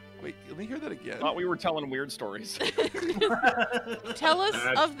 Wait, let me hear that again. Thought we were telling weird stories. Tell us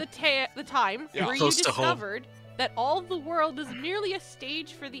of the time Yeah. where you Close to home. discovered that all the world is merely a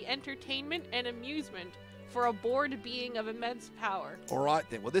stage for the entertainment and amusement for a bored being of immense power. All right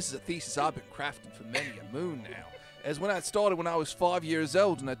then. Well, this is a thesis I've been crafting for many a moon now. As when I started when I was 5 years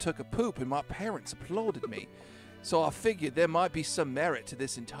old and I took a poop and my parents applauded me. So I figured there might be some merit to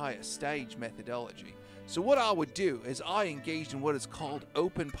this entire stage methodology. So what I would do is I engaged in what is called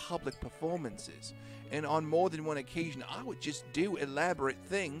open public performances. And on more than one occasion, I would just do elaborate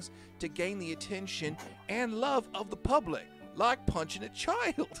things to gain the attention and love of the public, like punching a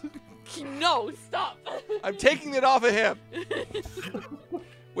child. No, stop. I'm taking it off of him.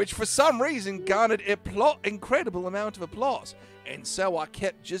 Which for some reason garnered an incredible amount of applause. And so I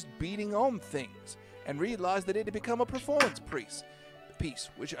kept just beating on things and realized that it had become a performance piece,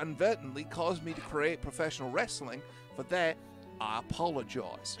 which inadvertently caused me to create professional wrestling. For that, I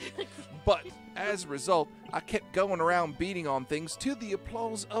apologize. But as a result, I kept going around beating on things to the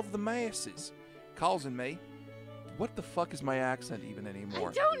applause of the masses, causing me... What the fuck is my accent even anymore?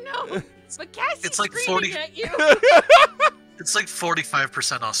 I don't know. But Cassie's It's like screaming 40 at you. It's like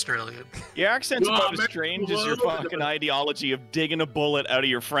 45% Australian. Your accent's Oh, about as man, strange as your whoa. fucking ideology of digging a bullet out of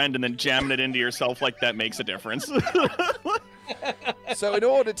your friend and then jamming it into yourself like that makes a difference. So in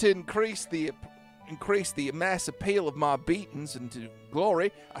order to increase the mass appeal of my beatings into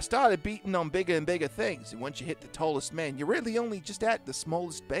glory, I started beating on bigger and bigger things. And once you hit the tallest man, you're really only just at the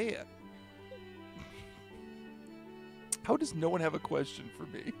smallest bear. How does no one have a question for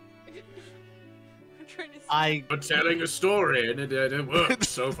me? I'm trying to I But telling a story, and it works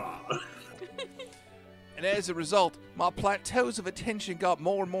so far. And as a result, my plateaus of attention got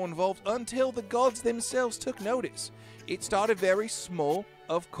more and more involved until the gods themselves took notice. It started very small,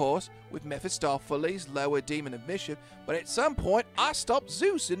 of course, with Mephistopheles, lower demon of mischief, but at some point I stopped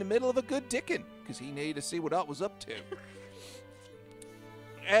Zeus in the middle of a good dickin', because he needed to see what I was up to.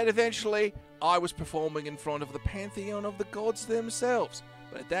 And eventually, I was performing in front of the pantheon of the gods themselves.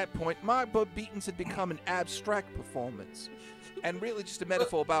 But at that point, my beatings had become an abstract performance, and really just a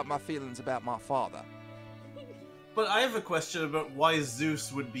metaphor about my feelings about my father. But I have a question about why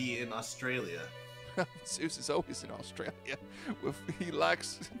Zeus would be in Australia. Zeus is always in Australia. He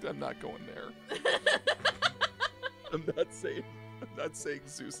likes... I'm not going there. I'm not saying... Not saying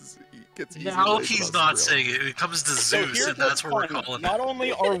Zeus gets easy. No, ways he's in not Australia. saying it. It comes to So Zeus, here's and that's what's what we're fun. calling Not it.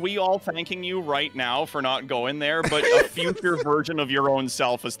 only are we all thanking you right now for not going there, but a future version of your own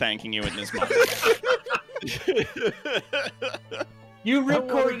self is thanking you in this moment. You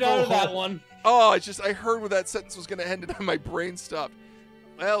ripcorded out of that one. Oh, I heard where that sentence was going to end, and my brain stopped.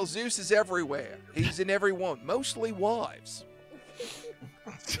 Well, Zeus is everywhere. He's in everyone, mostly wives.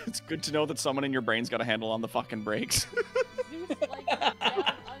 It's good to know that someone in your brain's got a handle on the fucking brakes. Zeus likes it down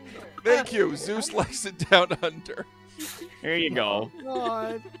under. Thank you. Zeus likes it down under. Here you go.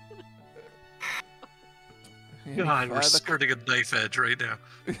 God. Any God, we're further- skirting a knife edge right now.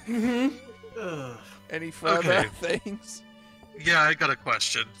 Ugh. Any further Okay. things? Yeah, I got a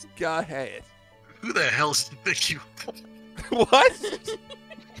question. Go ahead. Who the hell do you think you What?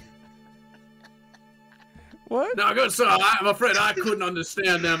 What? Now, good sir, I'm afraid I couldn't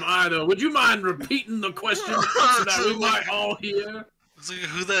understand them either. Would you mind repeating the question so that we might all hear? So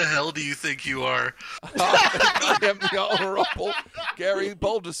who the hell do you think you are? I am the Honorable Gary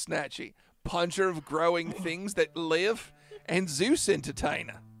Bouldersnatchy, puncher of growing things that live, and Zeus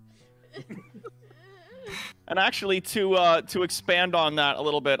entertainer. And actually, to expand on that a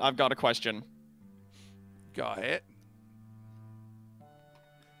little bit, I've got a question. Go ahead.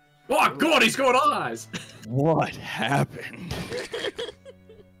 Oh, God, he's got eyes! What happened?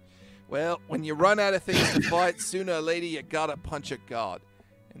 Well, when you run out of things to fight, sooner or later you gotta punch a god.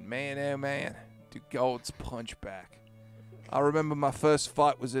 And man, oh man, do gods punch back. I remember my first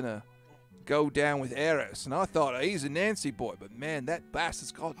fight was in a go down with Eros, and I thought he's a Nancy boy, but man, that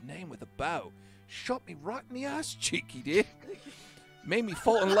bastard's got a name with a bow. Shot me right in the ass cheek, he did. Made me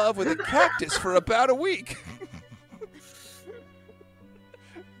fall in love with a cactus for about a week.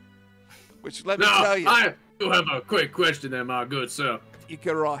 Which, let me Now, tell you, I do have a quick question there, my good sir. you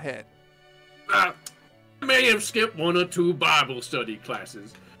go right ahead. I may have skipped one or two Bible study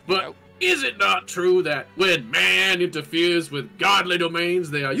classes, but Nope. is it not true that when man interferes with godly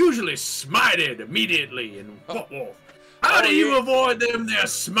domains, they are usually smited immediately and what off? How do you avoid them their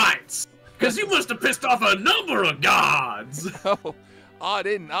smites? Because you must have pissed off a number of gods. Oh, I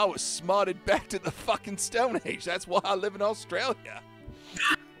didn't. I was smarted back to the fucking Stone Age. That's why I live in Australia.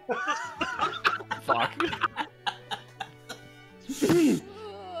 Fuck.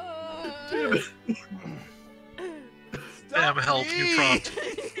 Damn help, you prompt.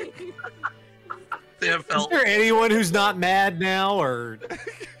 Damn Is help. there anyone who's not mad now, or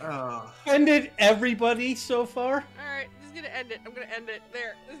Ended everybody so far? Alright, this is gonna end it. I'm gonna end it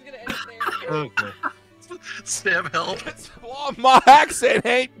there. This is gonna end it there. okay? Sam help. Well, my accent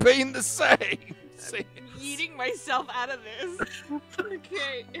ain't been the same. See? I'm eating myself out of this.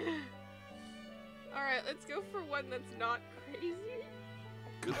 Okay. Alright, let's go for one that's not crazy.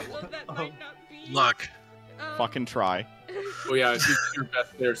 One that might not be. Luck. Fucking try. Oh yeah, do your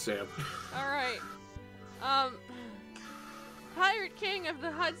best there, Sam. Alright. Pirate King of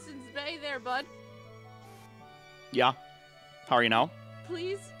the Hudson's Bay there, bud. Yeah. How are you now?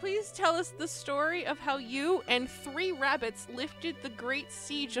 Please tell us the story of how you and 3 rabbits lifted the great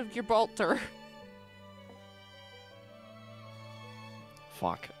siege of Gibraltar.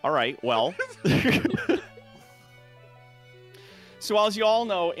 Fuck. All right, well. So as you all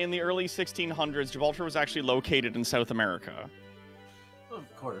know, in the early 1600s, Gibraltar was actually located in South America.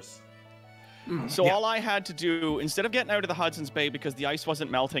 Of course. So all I had to do, instead of getting out of the Hudson's Bay because the ice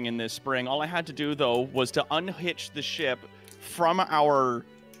wasn't melting in this spring, all I had to do, though, was to unhitch the ship from our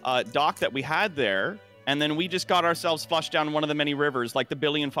dock that we had there, and then we just got ourselves flushed down one of the many rivers, like the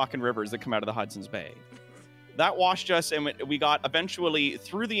billion fucking rivers that come out of the Hudson's Bay. That washed us, and we got eventually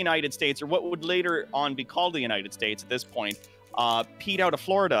through the United States, or what would later on be called the United States at this point, peed out of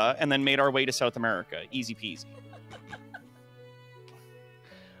Florida, and then made our way to South America. Easy peasy.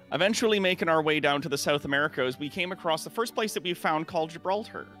 Eventually making our way down to the South Americas, we came across the first place that we found called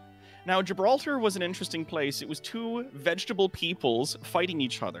Gibraltar. Now, Gibraltar was an interesting place. It was 2 vegetable peoples fighting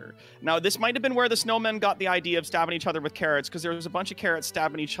each other. Now, this might have been where the snowmen got the idea of stabbing each other with carrots, because there was a bunch of carrots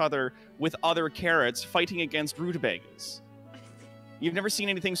stabbing each other with other carrots fighting against rutabagas. You've never seen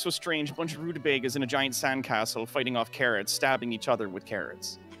anything so strange. A bunch of rutabagas in a giant sandcastle fighting off carrots, stabbing each other with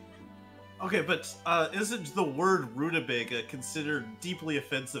carrots. Okay, but isn't the word rutabaga considered deeply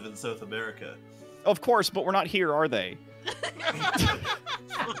offensive in South America? Of course, but we're not here, are they?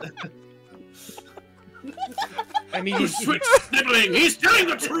 I mean, You switch sniveling! He's telling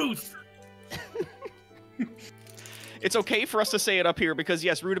the truth! It's okay for us to say it up here because,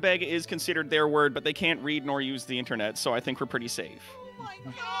 yes, rutabaga is considered their word, but they can't read nor use the internet, so I think we're pretty safe. Oh my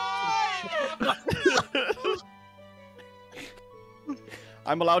god!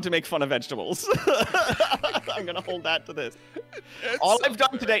 I'm allowed to make fun of vegetables. I'm gonna hold that to this. All I've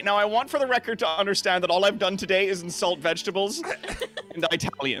done today, now I want for the record to understand that all I've done today is insult vegetables and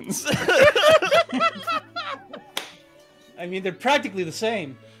Italians. I mean, they're practically the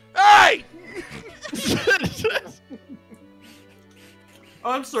same. Hey!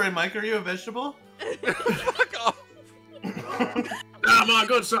 Oh, I'm sorry, Mike. Are you a vegetable? Fuck off. Now, my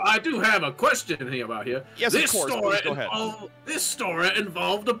good sir, I do have a question here about here. Yes, this of course. Story Please go ahead. This story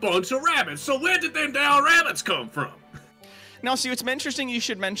involved a bunch of rabbits. So where did them down rabbits come from? Now, see, it's interesting you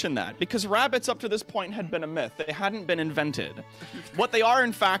should mention that, because rabbits up to this point had been a myth. They hadn't been invented. What they are,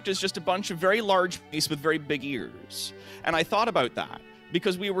 in fact, is just a bunch of very large beasts with very big ears. And I thought about that,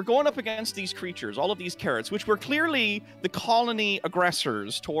 because we were going up against these creatures, all of these carrots, which were clearly the colony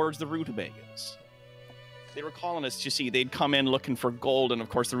aggressors towards the rutabagas. They were colonists, you see. They'd come in looking for gold, and of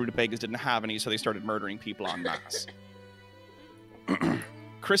course the rutabagas didn't have any, so they started murdering people en masse.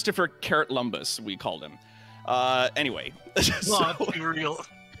 Christopher Carrot Lumbus, we called him. Anyway. Well, be real.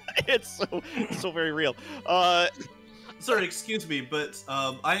 It's so very real. Sorry, excuse me, but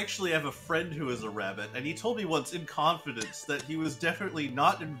I actually have a friend who is a rabbit, and he told me once in confidence that he was definitely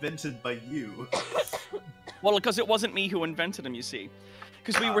not invented by you. Well, because it wasn't me who invented them, you see.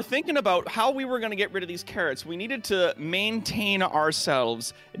 Because we were thinking about how we were going to get rid of these carrots. We needed to maintain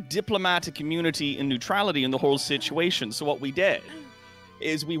ourselves diplomatic immunity and neutrality in the whole situation. So what we did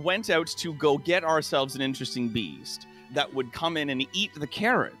is we went out to go get ourselves an interesting beast that would come in and eat the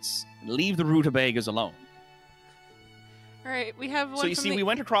carrots and leave the rutabagas alone. All right, we have one. So you see, we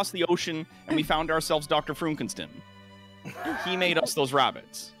went across the ocean and we found ourselves Dr. Frunkenston. He made us those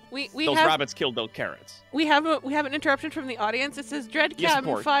rabbits. Those rabbits killed those carrots. We have an interruption from the audience. It says, Dread Yes, Cabin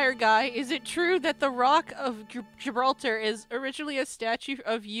support. Fire Guy, is it true that the Rock of Gibraltar is originally a statue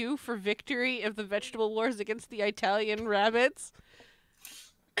of you for victory of the vegetable wars against the Italian rabbits?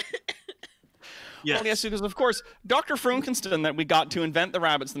 Yes. Well, yes, because of course, Dr. Frunkenston that we got to invent the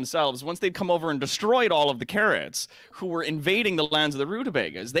rabbits themselves, once they'd come over and destroyed all of the carrots who were invading the lands of the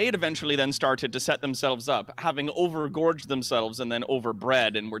rutabagas, they had eventually then started to set themselves up, having overgorged themselves and then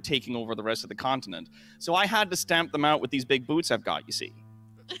overbred and were taking over the rest of the continent. So I had to stamp them out with these big boots I've got, you see.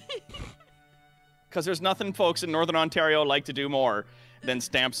 Because there's nothing folks in Northern Ontario like to do more than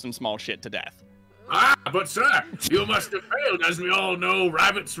stamp some small shit to death. Ah, but sir, you must have failed. As we all know,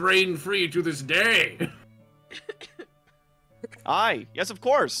 rabbits reign free to this day. Aye, yes, of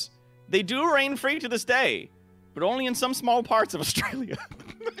course. They do reign free to this day, but only in some small parts of Australia.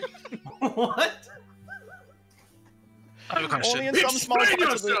 What? I have a question. Only in some small Explain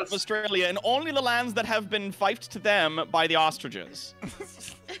parts of yourself. Australia, and only the lands that have been fifed to them by the ostriches.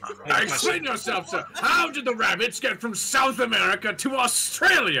 Explain yourself, sir. How did the rabbits get from South America to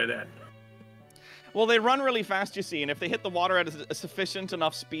Australia, then? Well, they run really fast, you see, and if they hit the water at a sufficient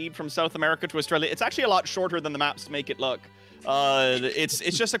enough speed from South America to Australia, it's actually a lot shorter than the maps make it look. It's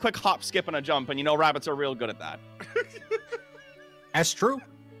just a quick hop, skip, and a jump, and you know rabbits are real good at that. That's true.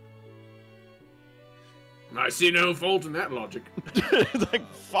 I see no fault in that logic. It's like,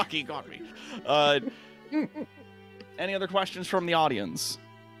 fuck, he got me. Any other questions from the audience?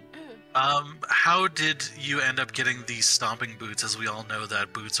 How did you end up getting these stomping boots? As we all know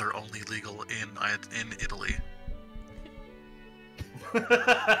that boots are only legal in Italy.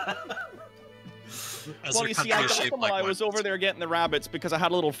 As Well, their you see, I country is got shaped them like while I one. was over there getting the rabbits because I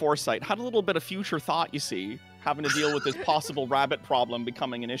had a little foresight, had a little bit of future thought, you see, having to deal with this possible rabbit problem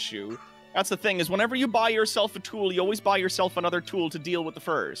becoming an issue. That's the thing, is whenever you buy yourself a tool, you always buy yourself another tool to deal with the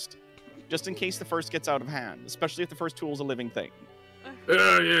first. Just in case the first gets out of hand, especially if the first tool is a living thing.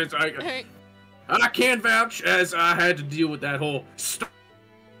 Yes, Hey, I can vouch, as I had to deal with that whole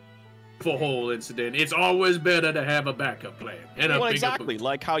hole incident. It's always better to have a backup plan. And Well, a bigger exactly, boot.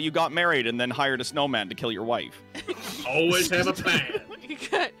 like how you got married and then hired a snowman to kill your wife. Always have a plan.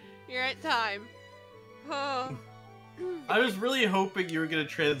 you're at time. Oh. I was really hoping you were going to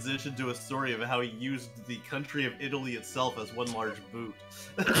transition to a story of how he used the country of Italy itself as one large boot.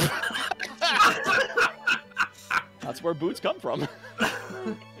 That's where boots come from. All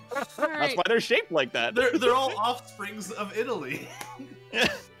That's right. why they're shaped like that. They're all offsprings of Italy.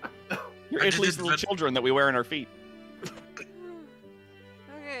 You're I Italy's didn't little invent- children that we wear in our feet.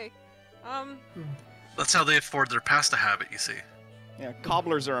 Okay. That's how they afford their pasta habit, you see. Yeah,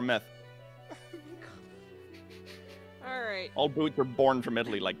 cobblers are a myth. All right. All boots are born from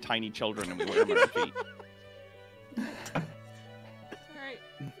Italy like tiny children and we wear them on our feet. All right.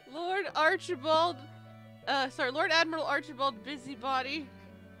 Lord Admiral Archibald Busybody,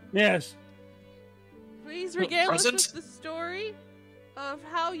 Yes. please regale us Present. with the story of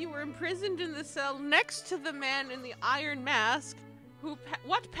how you were imprisoned in the cell next to the man in the iron mask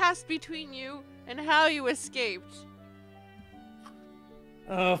what passed between you and how you escaped?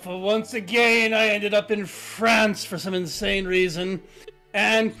 For once again, I ended up in France for some insane reason,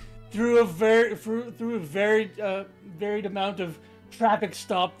 and through a varied amount of traffic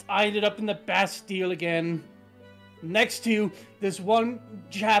stopped, I ended up in the Bastille again, next to this one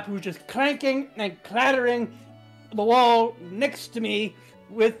chap who was just clanking and clattering the wall next to me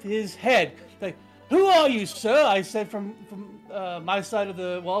with his head. Like, "Who are you, sir?" I said from my side of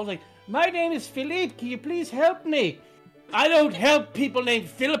the wall. Like, "My name is Philippe. Can you please help me?" "I don't help people named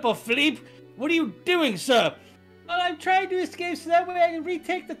Philip or Philippe. What are you doing, sir?" "Well, I'm trying to escape so that way I can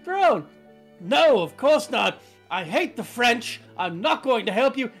retake the throne." "No, of course not. I hate the French. I'm not going to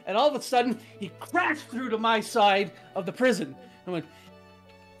help you." And all of a sudden, he crashed through to my side of the prison. I went,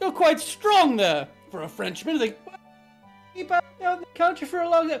 "You're quite strong there for a Frenchman." He's like, "Keep out down the country for a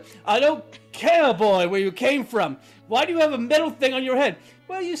long time." "I don't care, boy, where you came from. Why do you have a metal thing on your head?"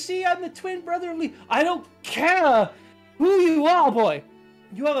 "Well, you see, I'm the twin brother of Lee." "I don't care who you are, boy.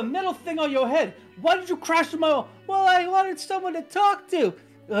 You have a metal thing on your head. Why did you crash through my wall?" "Well, I wanted someone to talk to."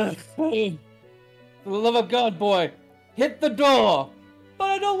 "Ugh, for the love of God, boy, hit the door."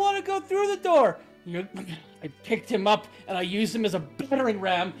 "But I don't want to go through the door." I picked him up and I used him as a battering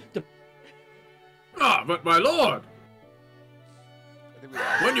ram to... Ah, but my lord, I think we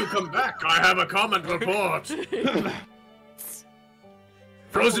lost. when you come back, I have a comment report.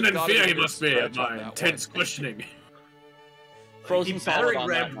 Frozen in Got fear a he good must be stretch at on my that intense one. questioning. Frozen He solid battery on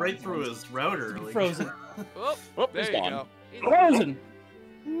rammed that right one. through his router. Like. Frozen. Oh, Oh, There he's you gone. go. Frozen!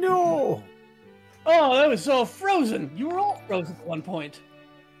 No. Oh, that was all frozen. You were all frozen at one point.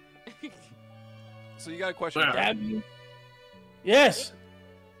 So you got a question? Well, Brad? Damn you. Yes.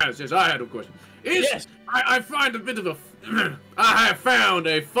 Yes, I had a question. Yes. I find a bit of a... I have found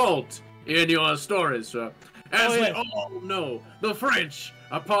a fault in your stories, sir. As Oh, we yes. all know, the French,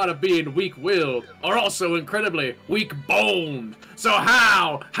 a part of being weak-willed, are also incredibly weak-boned. So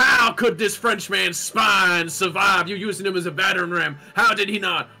how could this Frenchman's spine survive you using him as a battering ram? How did he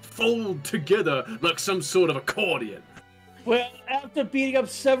not fold together like some sort of accordion? Well, after beating up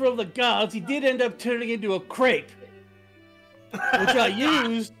several of the guards, he did end up turning into a crepe,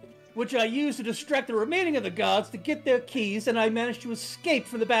 which I used to distract the remaining of the guards to get their keys, and I managed to escape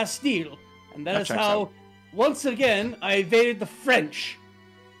from the Bastille. And that That is checks how, out. once again, I evaded the French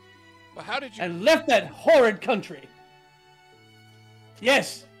But how did you? and left that horrid country.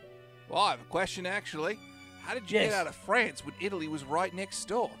 Yes. Well, I have a question actually. How did you Yes. get out of France when Italy was right next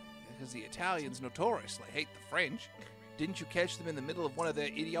door? Because the Italians notoriously hate the French. Didn't you catch them in the middle of one of their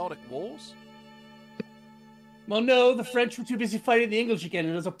idiotic wars? Well, no, the French were too busy fighting the English again,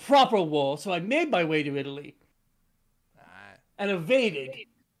 and it was a proper war, so I made my way to Italy Ah, and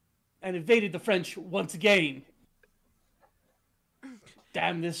evaded the French once again.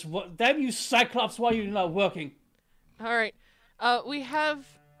 Damn you Cyclops, why are you not working? All right. We have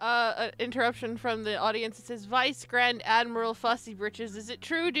an interruption from the audience. It says, "Vice Grand Admiral Fussy Britches, is it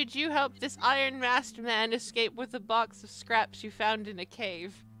true? Did you help this iron-masked man escape with a box of scraps you found in a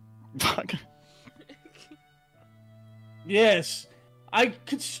cave?" Fuck. Yes, I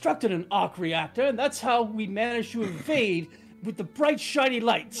constructed an arc reactor, and that's how we managed to invade with the bright, shiny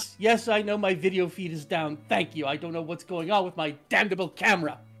lights. Yes, I know my video feed is down. Thank you. I don't know what's going on with my damnable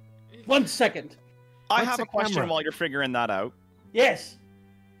camera. 1 second. I What's have a a question camera? while you're figuring that out. Yes.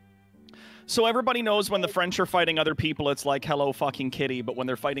 So everybody knows when the French are fighting other people, it's like Hello Fucking Kitty, but when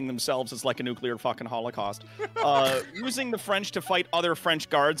they're fighting themselves, it's like a nuclear fucking holocaust. Using the French to fight other French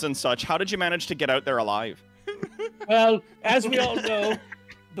guards and such, how did you manage to get out there alive? Well, as we all know,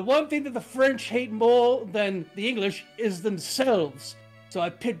 the one thing that the French hate more than the English is themselves. So I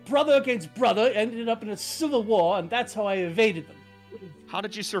pit brother against brother, ended up in a civil war, and that's how I evaded them. How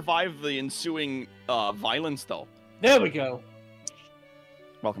did you survive the ensuing violence, though? There we go.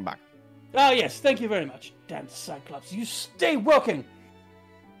 Welcome back. Oh, yes, thank you very much. Damn Cyclops, you stay working!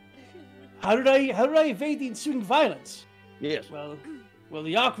 How did I evade the ensuing violence? Yes. Well,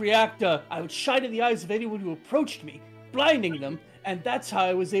 the arc reactor, I would shine in the eyes of anyone who approached me, blinding them, and that's how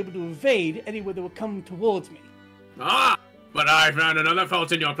I was able to evade anyone that were coming towards me. Ah, but I found another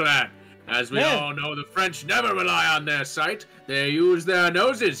fault in your plan. As we Yeah. all know, the French never rely on their sight. They use their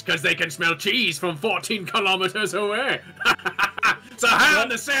noses, because they can smell cheese from 14 kilometers away. So how in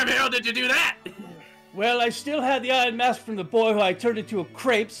the Sam Hill did you do that? Well, I still had the iron mask from the boy who I turned into a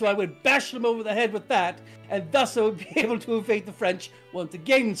crepe, so I would bash them over the head with that, and thus I would be able to evade the French once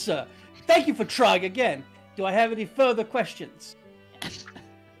again, sir. Thank you for trying again. Do I have any further questions? I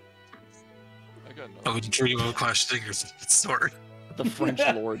got no. Oh, did you have a question? Sorry. The French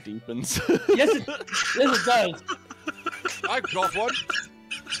lore deepens. Yes, it does. I've got one.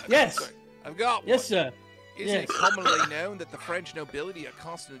 Yes. Sorry, I've got one. Yes, sir. Isn't Yes. it commonly known that the French nobility are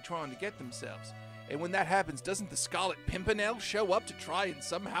constantly trying to get themselves? And when that happens, doesn't the Scarlet Pimpernel show up to try and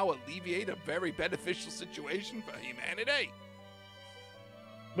somehow alleviate a very beneficial situation for humanity?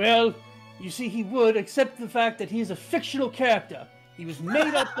 Well, you see, he would, except the fact that he is a fictional character. He was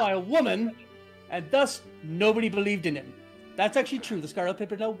made up by a woman, and thus nobody believed in him. That's actually true. The Scarlet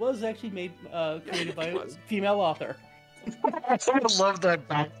Pimpernel was actually created by a female author. I love that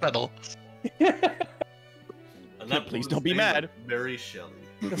backpedal. And that Please was don't be named mad. Mary Shelley.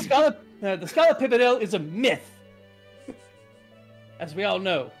 The Scarlet Pimpernel is a myth, as we all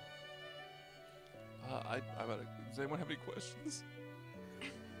know. Does anyone have any questions?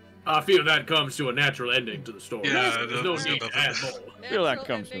 I feel that comes to a natural ending to the story. Yeah, There's no that's need to add more. feel that Natural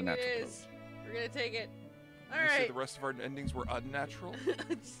comes to ending natural it is. We're gonna take it. All You say right. the rest of our endings were unnatural?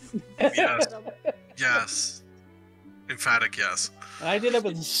 Yes. Yes. Emphatic yes. I did it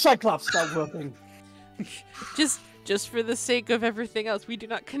when Cyclops stopped working. Just for the sake of everything else, we do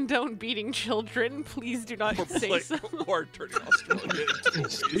not condone beating children. Please do not say so. Or turning Australia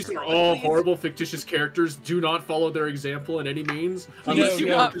into These are all horrible fictitious characters. Do not follow their example in any means. Please do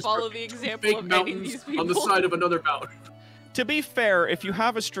not characters follow are the example fake of any of mountains these people. on the side of another mountain. To be fair, if you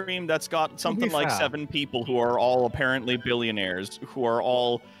have a stream that's got something like fair. 7 people who are all apparently billionaires, who are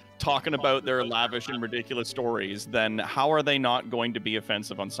all talking about their lavish and ridiculous stories, then how are they not going to be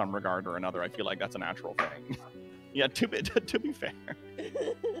offensive on some regard or another? I feel like that's a natural thing. Yeah, to be fair.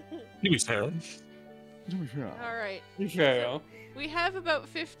 He was fair. All right. Sure. We have about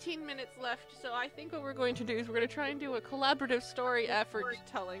 15 minutes left, so I think what we're going to do is we're going to try and do a collaborative story effort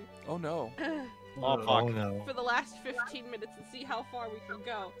telling Oh no. Oh, Oh fuck. no. for the last 15 minutes and see how far we can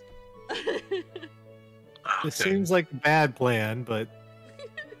go. It seems like a bad plan, but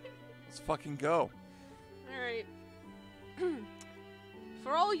Let's fucking go. All right.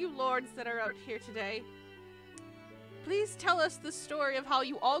 For all you lords that are out here today, please tell us the story of how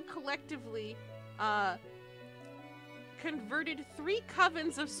you all collectively converted 3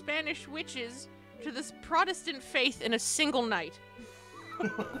 covens of Spanish witches to this Protestant faith in a single night.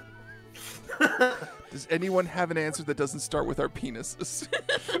 Does anyone have an answer that doesn't start with our penises?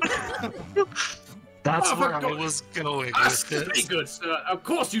 That's Oh, where for I God- was going Ah, with very this. good, sir. Of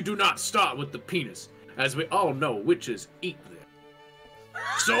course you do not start with the penis. As we all know, witches eat them.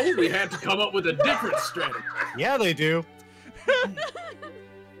 So we had to come up with a different strategy. yeah, they do.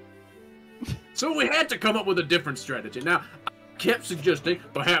 So we had to come up with a different strategy. Now, I kept suggesting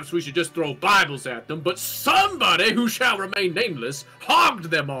perhaps we should just throw Bibles at them, but somebody who shall remain nameless hogged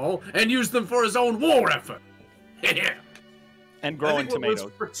them all and used them for his own war effort. And I growing think what was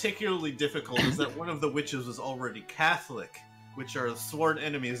tomatoes. particularly difficult is that one of the witches was already Catholic, which are sworn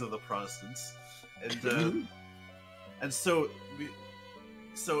enemies of the Protestants, and so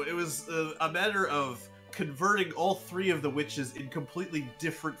it was a matter of converting all 3 of the witches in completely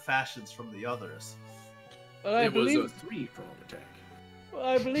different fashions from the others. But I It was a believe 3-pronged attack.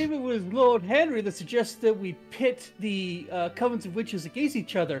 I believe it was Lord Henry that suggested that we pit the covens of witches against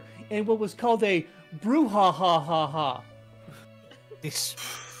each other in what was called a brouhaha. This.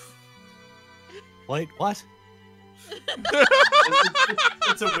 Wait, what?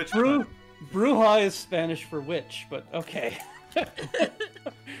 It's a witch Bru hunt. Bruja is Spanish for witch, but okay.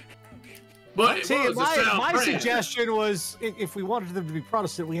 But it See, was a sound my plan. suggestion was if we wanted them to be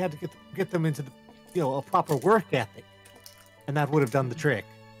Protestant, we had to get them into a proper work ethic, and that would have done the trick.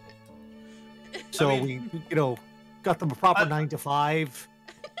 So mean- we got them a proper 9 to 5,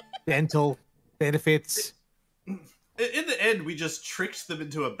 dental benefits. In the end, we just tricked them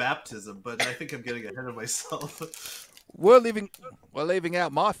into a baptism, but I think I'm getting ahead of myself. We're leaving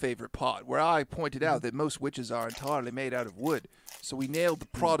out my favorite part, where I pointed out that most witches are entirely made out of wood. So we nailed the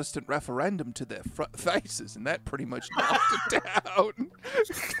Protestant referendum to their faces, and that pretty much knocked it down.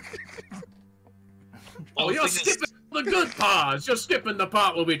 Oh, The you're thing is- skipping the good parts. You're skipping the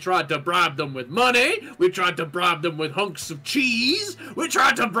part where we tried to bribe them with money. We tried to bribe them with hunks of cheese. We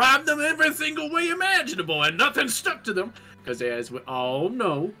tried to bribe them every single way imaginable, and nothing stuck to them. Because as we all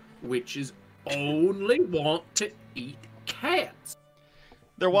know, witches only want to eat cats.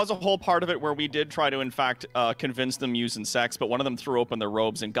 There was a whole part of it where we did try to, in fact, convince them using sex, but one of them threw open their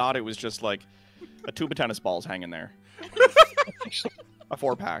robes, and God, it was just like a tube of tennis balls hanging there. A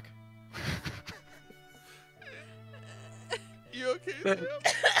 4-pack. You okay, Sam?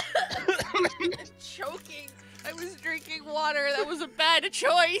 Choking. I was drinking water. That was a bad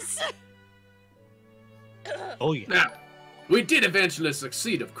choice. Oh yeah. Now, We did eventually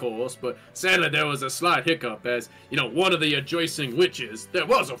succeed, of course, but sadly there was a slight hiccup as, one of the adjacent witches, there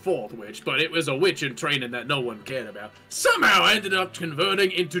was a fourth witch, but it was a witch in training that no one cared about, somehow ended up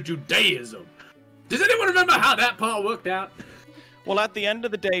converting into Judaism. Does anyone remember how that part worked out? Well, at the end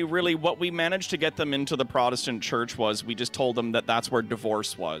of the day, really, what we managed to get them into the Protestant church was we just told them that that's where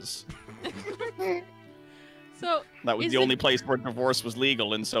divorce was. So that was the only place where divorce was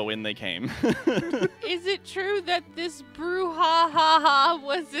legal, and so in they came. Is it true that this brouhaha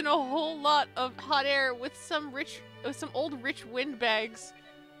was in a whole lot of hot air with some old rich windbags?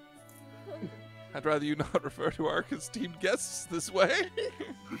 I'd rather you not refer to our esteemed guests this way.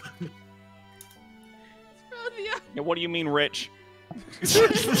 Yeah, what do you mean, rich?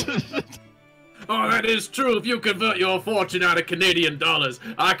 Oh, that is true. If you convert your fortune out of Canadian dollars,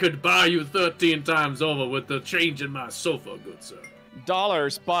 I could buy you 13 times over with the change in my sofa, good sir.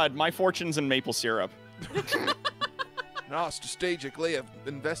 Dollars, bud. My fortune's in maple syrup. No, strategically, I've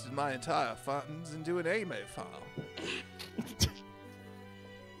invested my entire funds into an AMA file.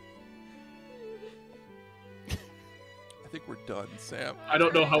 I think we're done, Sam. I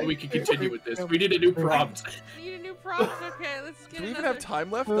don't know how we can continue with this. We need a new prompt. We need a new prompt? Okay, let's get Do we another. even have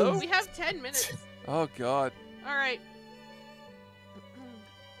time left, though? We have 10 minutes. Oh, God. All right.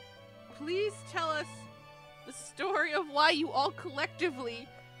 Please tell us the story of why you all collectively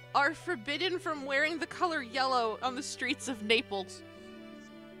are forbidden from wearing the color yellow on the streets of Naples.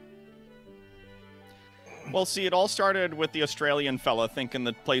 Well, see, it all started with the Australian fella thinking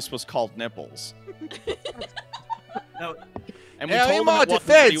the place was called Nipples. No. And we Now, told in him my it wasn't,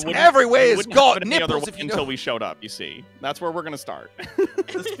 defense, but he wouldn't- every way he has wouldn't got have it any other nipples way if you until know. we showed up, you see. That's where we're going to start.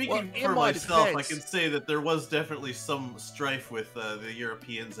 Speaking Well, in for my myself, I defense- can say that there was definitely some strife with the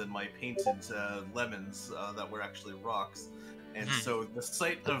Europeans and my painted lemons that were actually rocks. And so the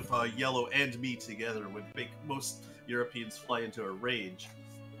sight of yellow and me together would make most Europeans fly into a rage.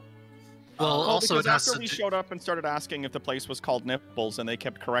 Well, also because it has after to we do- showed up and started asking if the place was called Nipples, and they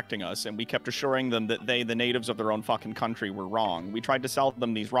kept correcting us, and we kept assuring them that they, the natives of their own fucking country, were wrong. We tried to sell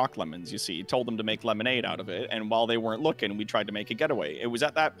them these rock lemons, you see, told them to make lemonade out of it, and while they weren't looking, we tried to make a getaway. It was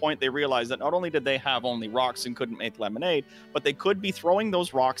at that point they realized that not only did they have only rocks and couldn't make lemonade, but they could be throwing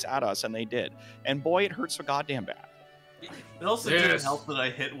those rocks at us, and they did. And boy, it hurt so goddamn bad. It also didn't Yes. help that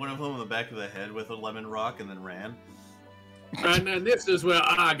I hit one of them in the back of the head with a lemon rock and then ran. And this is where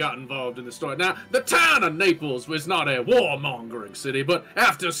I got involved in the story. Now, the town of Naples was not a warmongering city, but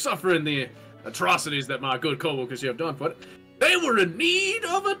after suffering the atrocities that my good co-workers here have done for it, they were in need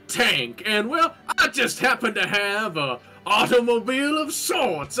of a tank. And, well, I just happened to have a automobile of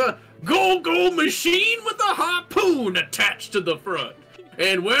sorts, a go-go machine with a harpoon attached to the front.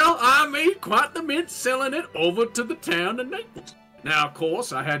 And, well, I made quite the mint selling it over to the town of Naples. Now, of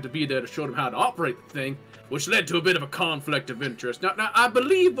course, I had to be there to show them how to operate the thing, which led to a bit of a conflict of interest. Now I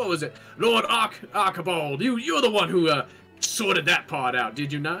believe, what was it, Lord Archibald, you're the one who sorted that part out,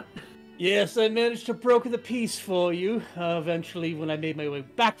 did you not? Yes, I managed to broker the peace for you, eventually when I made my way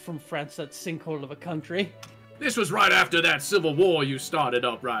back from France, that sinkhole of a country. This was right after that civil war you started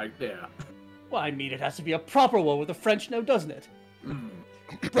up right there. Well, I mean, it has to be a proper war with the French now, doesn't it?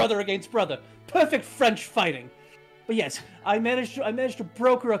 Brother against brother. Perfect French fighting. But yes, I managed to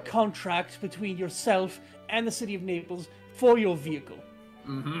broker a contract between yourself and the city of Naples for your vehicle.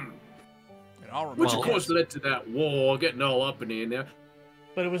 Mm-hmm. And I'll Which, of remember- course, led to that war, getting all up in there.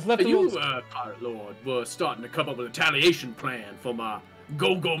 But it was left And you, alone. Pirate Lord, were starting to come up with a retaliation plan for my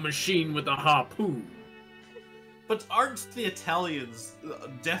go-go machine with a harpoon. But aren't the Italians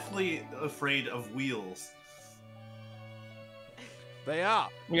definitely afraid of wheels? They are.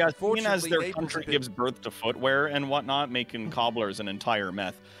 Yeah, seeing as Unfortunately, their Naples country have been- gives birth to footwear and whatnot, making cobblers an entire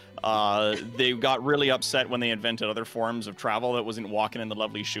myth, they got really upset when they invented other forms of travel that wasn't walking in the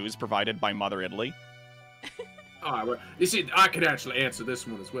lovely shoes provided by Mother Italy. Alright, well, you see, I could actually answer this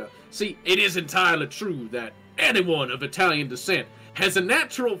one as well. See, it is entirely true that anyone of Italian descent has a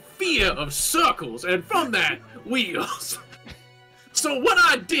natural fear of circles, and from that, wheels. So what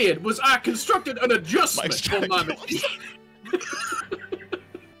I did was I constructed an adjustment Mike's for my trying to machine.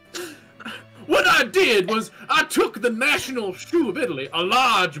 What I did was I took the national shoe of Italy, a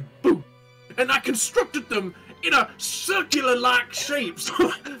large boot, and I constructed them in a circular-like shape.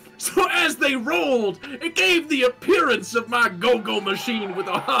 So as they rolled, it gave the appearance of my go-go machine with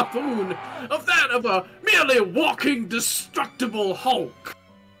a harpoon of that of a merely walking, destructible Hulk.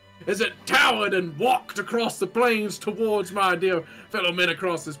 As it towered and walked across the plains towards my dear fellow men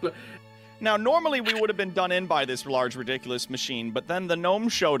across this place. Now, normally we would have been done in by this large, ridiculous machine, but then the gnome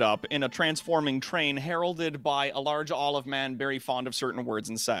showed up in a transforming train heralded by a large olive man very fond of certain words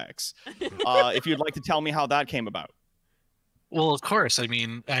and sex. If you'd like to tell me how that came about. Well, of course. I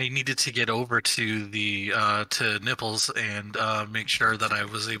mean, I needed to get over to the to Nipples and make sure that I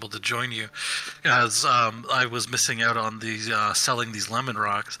was able to join you, as I was missing out on these selling these lemon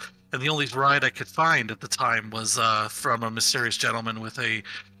rocks, and the only ride I could find at the time was from a mysterious gentleman with a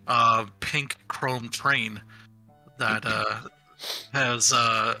pink chrome train that has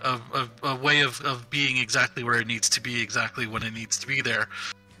a way of being exactly where it needs to be, exactly when it needs to be there.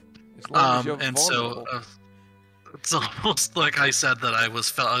 As long as you're And vulnerable. so. It's almost like I said that I was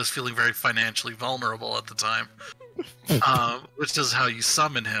feeling very financially vulnerable at the time, which is how you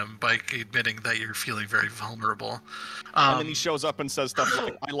summon him, by admitting that you're feeling very vulnerable. And then he shows up and says stuff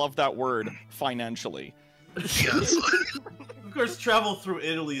like, "I love that word, financially." Yes. Of course, travel through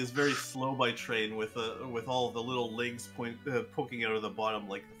Italy is very slow by train, with all the little legs poking out of the bottom,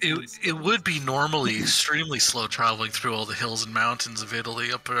 like It would be normally extremely slow traveling through all the hills and mountains of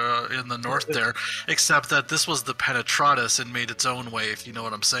Italy up in the north there, except that this was the Penetratus and made its own way, if you know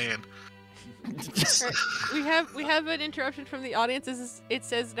what I'm saying. We have an interruption from the audience. It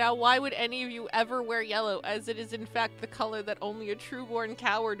says, now, why would any of you ever wear yellow, as it is in fact the color that only a true-born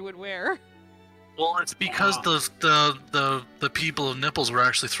coward would wear? Well, it's because the people of Nipples were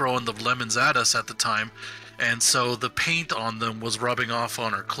actually throwing the lemons at us at the time, and so the paint on them was rubbing off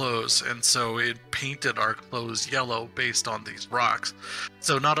on our clothes, and so it painted our clothes yellow based on these rocks.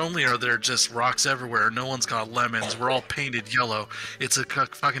 So not only are there just rocks everywhere, no one's got lemons, we're all painted yellow. It's a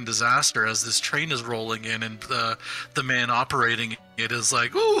fucking disaster as this train is rolling in, and the man operating it is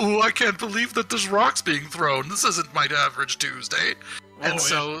like, "Ooh, I can't believe that there's rocks being thrown. This isn't my average Tuesday." And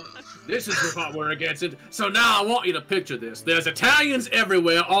so... This is the part where it gets it. So now I want you to picture this. There's Italians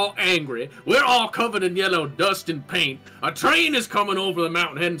everywhere, all angry. We're all covered in yellow dust and paint. A train is coming over the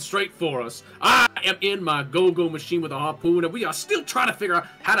mountain, heading straight for us. I am in my go-go machine with a harpoon, and we are still trying to figure out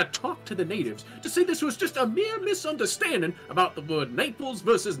how to talk to the natives to say this was just a mere misunderstanding about the word Naples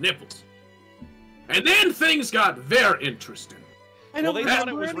versus nipples. And then things got very interesting. Well, they thought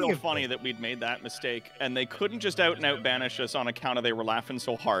it was real funny that we'd made that mistake, and they couldn't just out and out banish us on account of they were laughing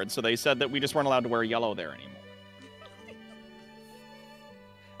so hard, so they said that we just weren't allowed to wear yellow there anymore.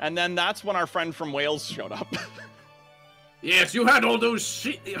 And then that's when our friend from Wales showed up. Yes, you had all those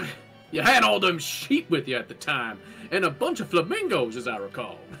sheep. You had all them sheep with you at the time, and a bunch of flamingos, as I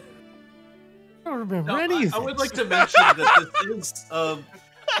recall. I don't remember Now, any of I would this. like to mention that this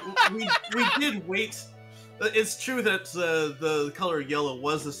is we did wait. It's true that the color yellow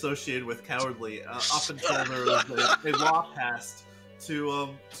was associated with cowardly up until there was a law passed to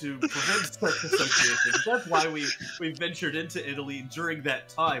prevent such associations. That's why we ventured into Italy during that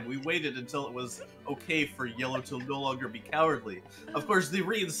time. We waited until it was okay for yellow to no longer be cowardly. Of course, they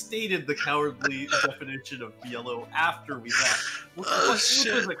reinstated the cowardly definition of yellow after we left, which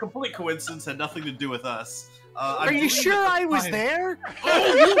was a complete coincidence, had nothing to do with us. Are you sure I was there?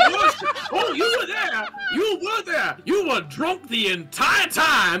 Oh, you were there! You were there! You were drunk the entire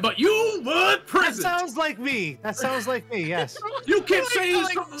time, but you were That present! sounds like me. That sounds like me, yes. You kept saying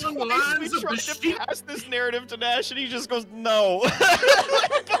Like, something along the twice lines we of the tried to sheep. pass this narrative to Nash, and he just goes, "No."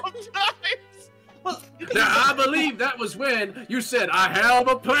 Both times. Now, I believe that was when you said, I have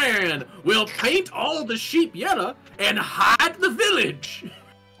a plan. We'll paint all the sheep yellow and hide the village.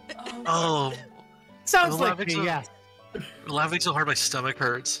 Oh, Sounds I'm like laughing me, so- yes. I'm laughing so hard my stomach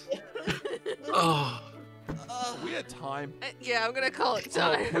hurts. Oh. We had time. Yeah, I'm gonna call it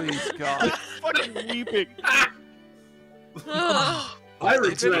Oh, time. please, God. Fucking weeping. I If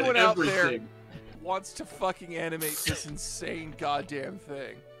regret anyone out there everything. wants to fucking animate this insane goddamn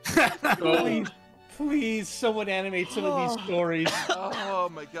thing. Oh, Please, someone animate some of these stories. Oh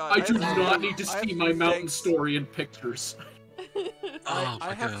my God. I do have not to- need to I have see my do mountain thanks- story in pictures. Oh I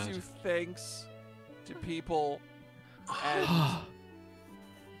my have God. to do thanks to people and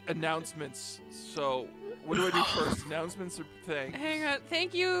announcements. So, what do I do first? Announcements or thanks? Hang on.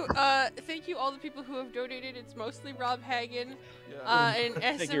 Thank you all the people who have donated. It's mostly Rob Hagen, Yeah. and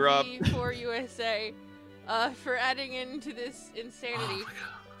Thank you, Rob. SMB for USA, for adding into this insanity.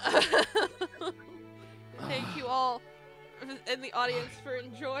 Oh Thank you all in the audience for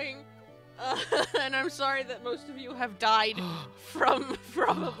enjoying. And I'm sorry that most of you have died from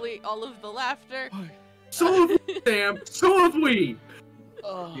probably all of the laughter. So have we, Sam. So have we.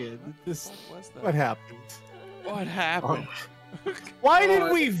 Yeah, this, What was that? what happened? What happened? Why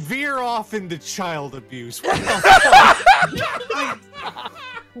did we veer off into child abuse? What the fuck?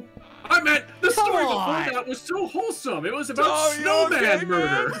 I meant the Come story on. before that was so wholesome. It was about Oh, you snowman okay,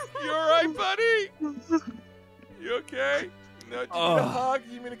 murder. man? You alright, buddy? You okay? No, do you need a hug?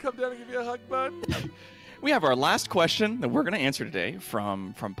 You mean to come down and give you a hug, bud? We have our last question that we're going to answer today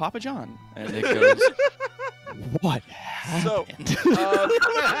from Papa John, and it goes: What So, happened?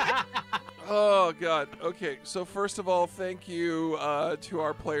 oh god. Okay. So first of all, thank you to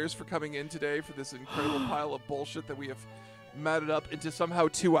our players for coming in today for this incredible pile of bullshit that we have matted up into somehow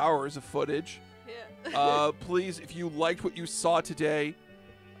 2 hours of footage. Yeah. Please, if you liked what you saw today,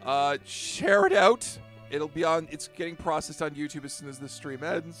 share it out. It'll be on. It's getting processed on YouTube as soon as this stream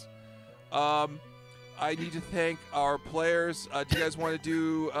ends. I need to thank our players. Do you guys want to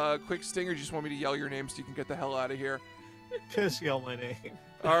do a quick sting, or do you just want me to yell your name so you can get the hell out of here? Just yell my name.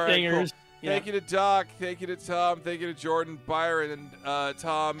 All right, cool. Stingers. Yeah. Thank you to Doc. Thank you to Tom. Thank you to Jordan, Byron, and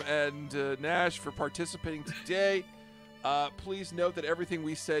Tom and Nash for participating today. Please note that everything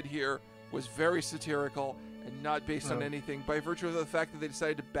we said here was very satirical and not based on anything by virtue of the fact that they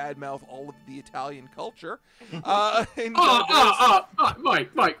decided to badmouth all of the Italian culture.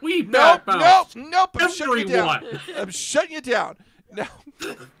 Mike, we Nope, badmouth I'm shutting you down. everyone. I'm shutting you down. Now,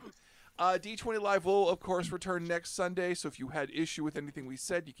 D20 Live will, of course, return next Sunday, so if you had issue with anything we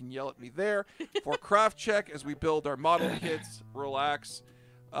said, you can yell at me there. For Craft Check, as we build our model kits, relax,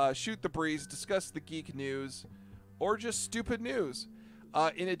 shoot the breeze, discuss the geek news, or just stupid news.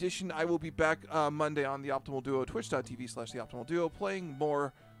 In addition, I will be back Monday on the Optimal Duo, twitch.tv/The Optimal Duo, playing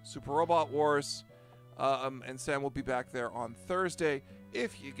more Super Robot Wars, and Sam will be back there on Thursday.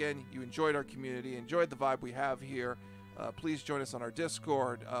 If, again, you enjoyed our community, enjoyed the vibe we have here, please join us on our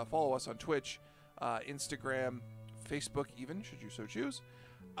Discord, follow us on Twitch, Instagram, Facebook even, should you so choose,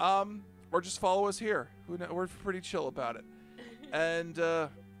 or just follow us here. We're pretty chill about it. And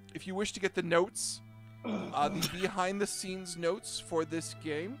if you wish to get the notes, the behind-the-scenes notes for this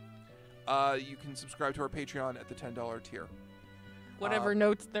game, you can subscribe to our Patreon at the $10 tier. Whatever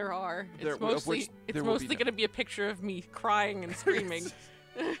notes there are. there- It's of mostly which it's there will be mostly no- going to be a picture of me crying and screaming.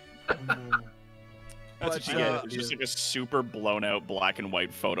 That's what you get. It's just like a super blown out black and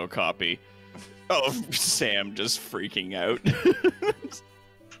white photocopy of Sam just freaking out.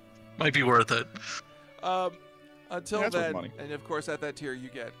 Might be worth it. Until That's worth then, money. and of course at that tier you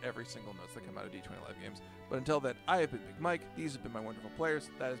get every single notes that come out of D20 Live Games. But until then, I have been Big Mike. These have been my wonderful players.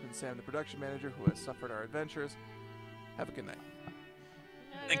 That has been Sam, the production manager, who has suffered our adventures. Have a good night.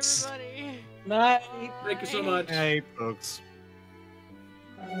 Night, Thanks. everybody. Night. Thank you so much. Hey, folks.